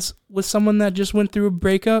friends with someone that just went through a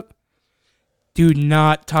breakup. Do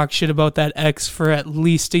not talk shit about that ex for at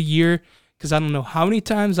least a year. Because I don't know how many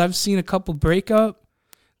times I've seen a couple break up.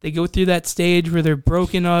 They go through that stage where they're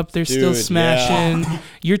broken up. They're still smashing. Yeah.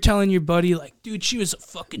 You're telling your buddy, like, dude, she was a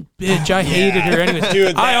fucking bitch. I hated her anyway.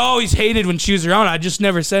 Dude, I always hated when she was around. I just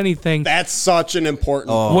never said anything. That's such an important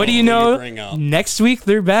point. What do you know? Next week,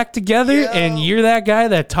 they're back together, and you're that guy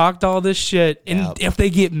that talked all this shit. And if they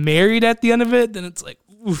get married at the end of it, then it's like,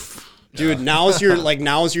 oof. Dude, now's your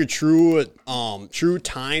true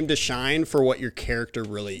time to shine for what your character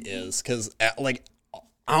really is. Because I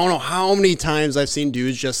don't know how many times I've seen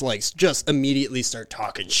dudes just immediately start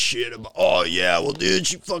talking shit about. Oh yeah, well, dude,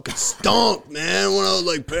 she fucking stunk, man. When I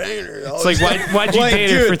was banging her, it's like why'd you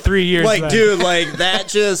date her for 3 years? Like, dude, that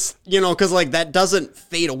just because that doesn't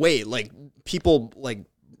fade away. Like people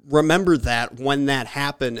remember that when that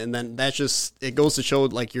happened, and then that just it goes to show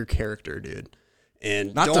like your character, dude.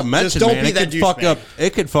 And not to mention, don't man, be that douchebag.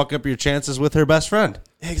 It could fuck up your chances with her best friend.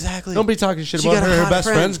 Exactly. Don't be talking shit She about got a her. Her hot best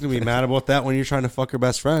friend. friend's gonna be mad about that when you're trying to fuck her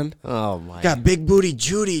best friend. Oh my! Got big booty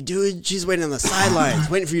Judy, dude. She's waiting on the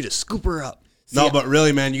sidelines, waiting for you to scoop her up. No, but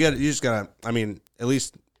really, man, you just gotta. I mean, at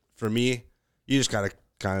least for me, you just gotta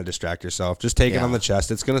kind of distract yourself. Just take it on the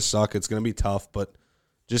chest. It's gonna suck. It's gonna be tough, but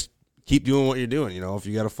just keep doing what you're doing. You know, if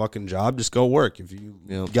you got a fucking job, just go work. If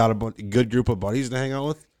you got a good group of buddies to hang out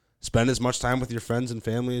with, spend as much time with your friends and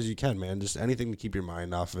family as you can, man. Just anything to keep your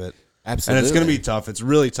mind off of it. Absolutely. And it's going to be tough. It's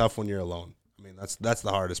really tough when you're alone. I mean, that's the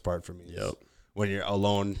hardest part for me. Yep. When you're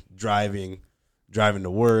alone driving to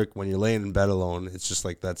work, when you're laying in bed alone, it's just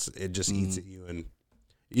like it just eats at you, and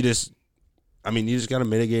you just got to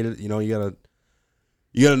mitigate it. You know, you got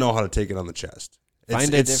to know how to take it on the chest.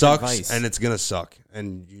 It sucks, vice. And it's going to suck,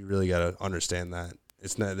 and you really got to understand that.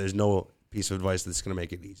 There's no piece of advice that's going to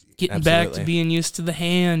make it easy. Getting back to being used to the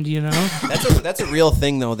hand, you know. That's a real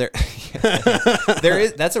thing though.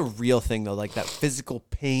 That's a real thing though. Like that physical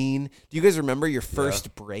pain. Do you guys remember your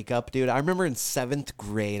first breakup, dude? I remember in 7th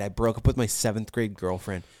grade, I broke up with my 7th grade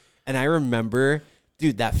girlfriend, and I remember,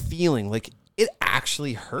 dude, that feeling. Like it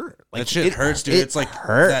actually hurt. Like that shit hurts, dude. It's like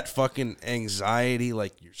that fucking anxiety,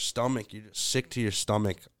 like your stomach. You're just sick to your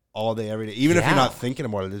stomach all day, every day. Even if you're not thinking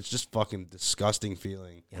about it, it's just fucking disgusting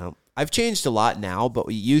feeling. You know, I've changed a lot now, but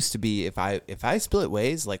we used to be if I split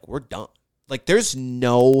ways, like we're done. Like there's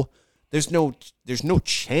no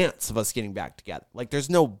chance of us getting back together. Like there's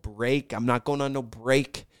no break. I'm not going on no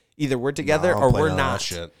break. Either we're together or we're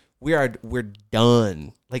not. We're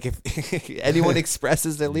done. Like if anyone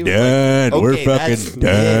expresses their leaving, done. Like, we're fucking done.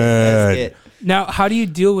 That's it. Now, how do you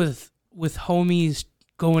deal with homies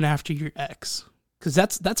going after your ex? Because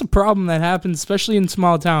that's a problem that happens, especially in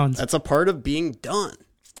small towns. That's a part of being done.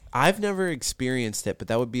 I've never experienced it, but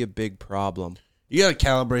that would be a big problem. You got to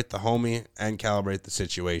calibrate the homie and calibrate the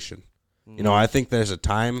situation. You know, I think there's a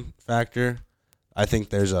time factor. I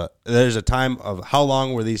think there's a time of how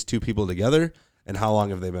long were these two people together and how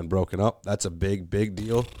long have they been broken up. That's a big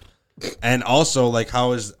deal. And also, like,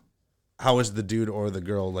 how is the dude or the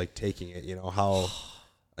girl like taking it? You know, how.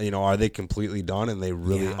 You know, are they completely done and they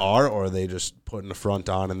really are, or are they just putting the front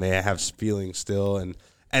on and they have feelings still? And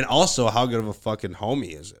also, how good of a fucking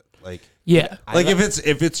homie is it? Like, like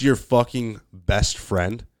if it's your fucking best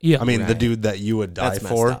friend, I mean, the dude that you would die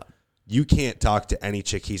for, you can't talk to any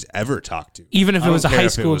chick he's ever talked to, even if it was a high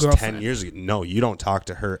school girlfriend. 10 years ago, no, you don't talk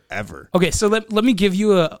to her ever. Okay, so let me give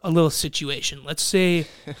you a little situation. Let's say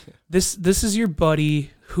this is your buddy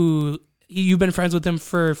who. You've been friends with him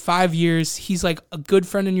for 5 years. He's like a good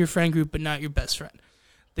friend in your friend group, but not your best friend.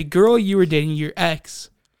 The girl you were dating, your ex,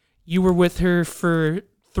 you were with her for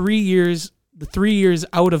 3 years, the 3 years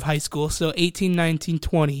out of high school, so 18, 19,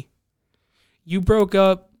 20. You broke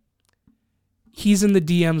up. He's in the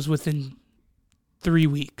DMs within 3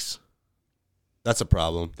 weeks. That's a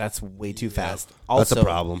problem. That's way too fast. Also, that's a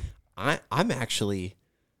problem. I'm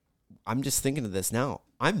just thinking of this now.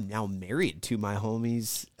 I'm now married to my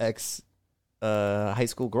homie's ex high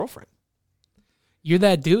school girlfriend. You're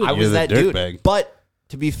that dude. I was that dude. Bag. But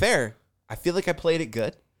to be fair, I feel like I played it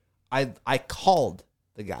good. I called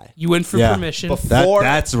the guy. You went for permission.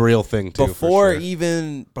 That's a real thing too. Before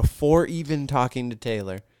even talking to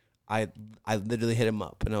Taylor, I literally hit him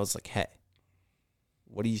up and I was like, "Hey,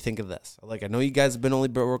 what do you think of this? Like, I know you guys have been only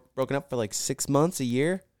broken up for like 6 months, a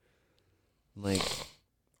year. Like,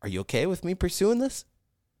 are you okay with me pursuing this?"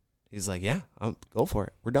 He's like, "Yeah, go for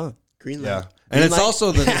it. We're done." Green light. Yeah, and it's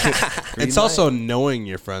also also knowing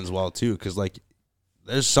your friends well too, because like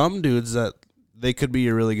there's some dudes that they could be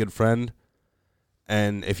your really good friend,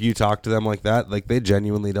 and if you talk to them like that, like they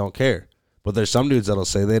genuinely don't care. But there's some dudes that'll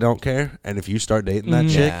say they don't care, and if you start dating that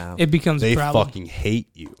chick, it becomes they a problem. fucking hate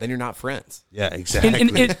you. Then you're not friends. Yeah, exactly.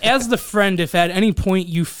 And as the friend, if at any point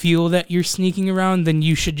you feel that you're sneaking around, then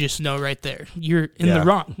you should just know right there you're in the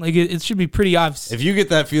wrong. Like it should be pretty obvious. If you get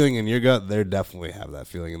that feeling in your gut, they definitely have that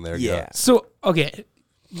feeling in their gut. So okay,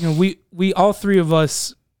 you know, we all three of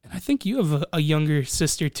us, and I think you have a younger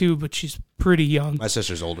sister too, but she's pretty young. My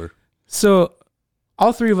sister's older. So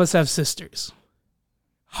all three of us have sisters.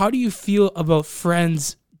 How do you feel about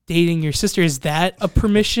friends dating your sister? Is that a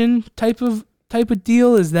permission type of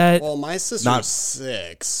deal? Is that my sister's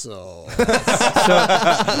 6, so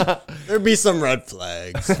there'd be some red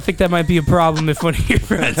flags. I think that might be a problem if one of your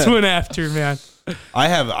friends went after, man.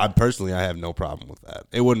 I personally have no problem with that.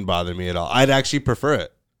 It wouldn't bother me at all. I'd actually prefer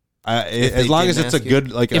it. As long as it's a good,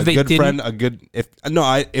 like a good friend,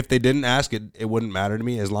 if they didn't ask it, it wouldn't matter to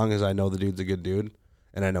me as long as I know the dude's a good dude.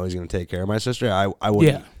 and I know he's going to take care of my sister, I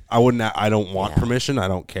wouldn't. Yeah. I don't want permission. I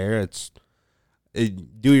don't care.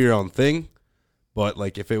 Do your own thing. But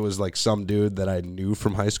like, if it was like some dude that I knew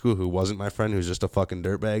from high school who wasn't my friend, who's just a fucking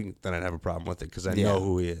dirtbag, then I'd have a problem with it because I know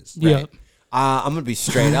who he is. Yeah. Right. I'm gonna be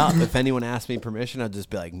straight up. If anyone asked me permission, I'd just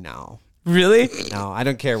be like, no. Really? No, I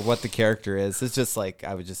don't care what the character is. It's just like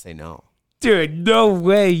I would just say no. Dude, no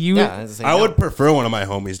way. I would prefer one of my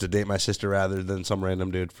homies to date my sister rather than some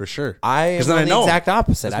random dude for sure. I am the exact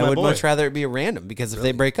opposite. I would much rather it be a random because if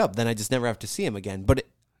they break up, then I just never have to see him again. But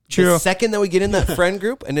the second that we get in that friend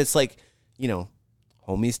group and it's like,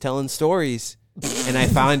 homies telling stories, and I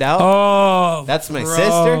find out that's my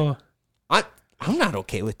sister, I'm not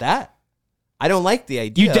okay with that. I don't like the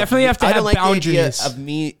idea. You definitely have to have boundaries. The idea of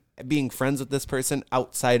me being friends with this person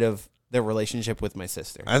outside of their relationship with my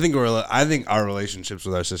sister. I think our relationships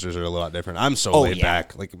with our sisters are a lot different. I'm so laid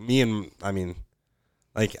back. Like I'm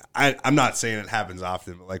not saying it happens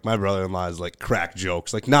often, but like my brother-in-law is like crack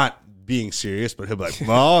jokes, like not being serious, but he'll be like,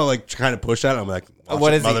 well, like kind of push that. I'm like,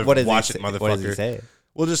 what is it, motherfucker? What does he say?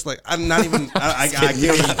 Well, just like I'm not even. I can't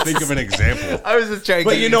even think of an example. I was just trying.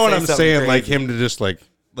 But you know what I'm saying? Crazy. Like him to just like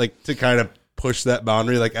to kind of push that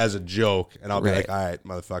boundary like as a joke, and I'll be like, all right,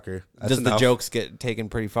 motherfucker. Does the jokes get taken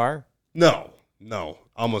pretty far? No,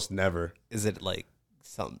 almost never. Is it like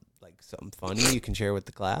something funny you can share with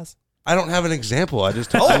the class? I don't have an example. I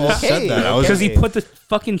just said that because he put the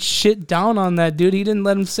fucking shit down on that dude. He didn't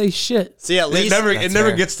let him say shit. See, at least it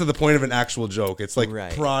never gets to the point of an actual joke. It's like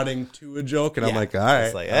prodding to a joke, and I'm like, all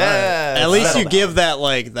right. Like, at least you give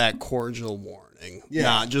that cordial warning. Yeah,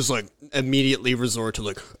 not just like immediately resort to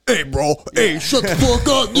like, hey, bro, hey, shut the fuck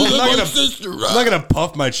up. I'm not gonna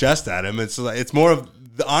puff my chest at him. It's more of.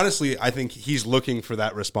 Honestly, I think he's looking for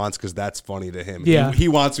that response because that's funny to him. Yeah. He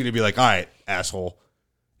wants me to be like, all right, asshole.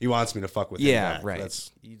 He wants me to fuck with him. Yeah, back.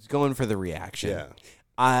 right. He's going for the reaction. Yeah.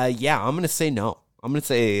 I'm gonna say no. I'm gonna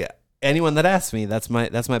say anyone that asks me, that's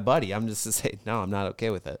my buddy. I'm just to say no. I'm not okay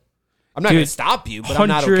with it. I'm not gonna stop you, but I'm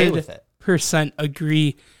not okay with it. 100%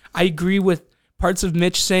 agree. I agree with parts of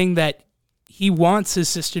Mitch saying that he wants his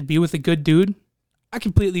sister to be with a good dude. I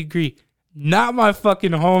completely agree. Not my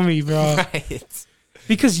fucking homie, bro. Right.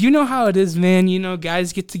 Because you know how it is, man.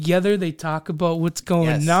 Guys get together, they talk about what's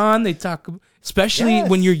going on. They talk, especially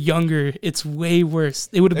when you're younger, it's way worse.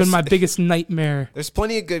 It would have been my biggest nightmare. There's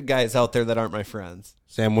plenty of good guys out there that aren't my friends.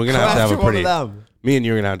 Sam, we're gonna have to have me and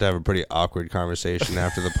you're gonna have to have a pretty awkward conversation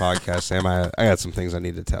after the podcast. Sam, I got some things I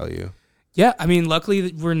need to tell you. Yeah, I mean,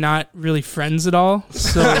 luckily we're not really friends at all,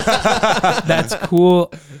 so that's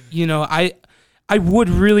cool. I would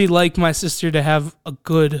really like my sister to have a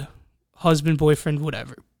good husband, boyfriend,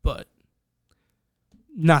 whatever, but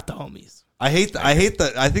not the homies. I think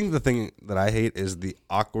the thing that I hate is the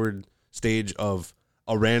awkward stage of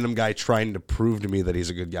a random guy trying to prove to me that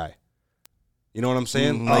he's a good guy. You know what I'm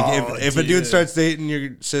saying? Like if a dude starts dating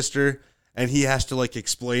your sister and he has to like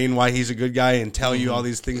explain why he's a good guy and tell you all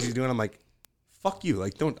these things he's doing, I'm like, fuck you.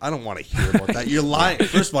 Like I don't want to hear about that. You're lying.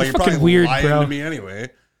 First of all, you're probably weird, lying to me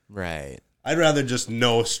anyway. Right. I'd rather just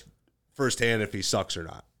know firsthand if he sucks or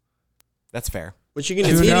not. That's fair. Which you can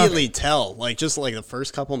immediately tell, like just like the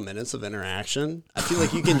first couple minutes of interaction. I feel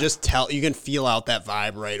like you can just tell, you can feel out that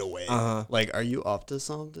vibe right away. Like, are you up to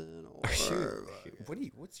something? Or,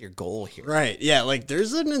 what's your goal here? Right. Yeah. Like,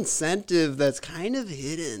 there's an incentive that's kind of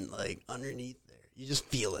hidden, like underneath there. You just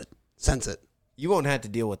feel it, sense it. You won't have to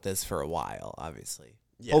deal with this for a while, obviously.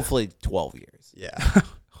 Yeah. Hopefully, 12 years. Yeah.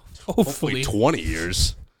 Hopefully 20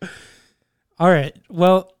 years. All right.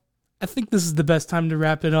 Well, I think this is the best time to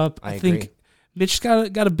wrap it up. I think Mitch's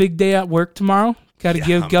got a big day at work tomorrow. Got to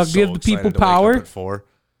give the people power.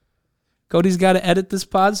 Cody's got to edit this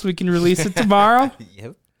pod so we can release it tomorrow.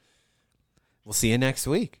 Yep. We'll see you next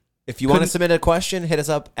week. If you want to submit a question, hit us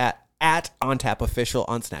up at OnTapOfficial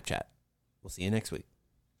on Snapchat. We'll see you next week.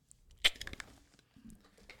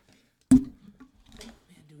 Man,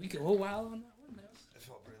 do we go a while on that?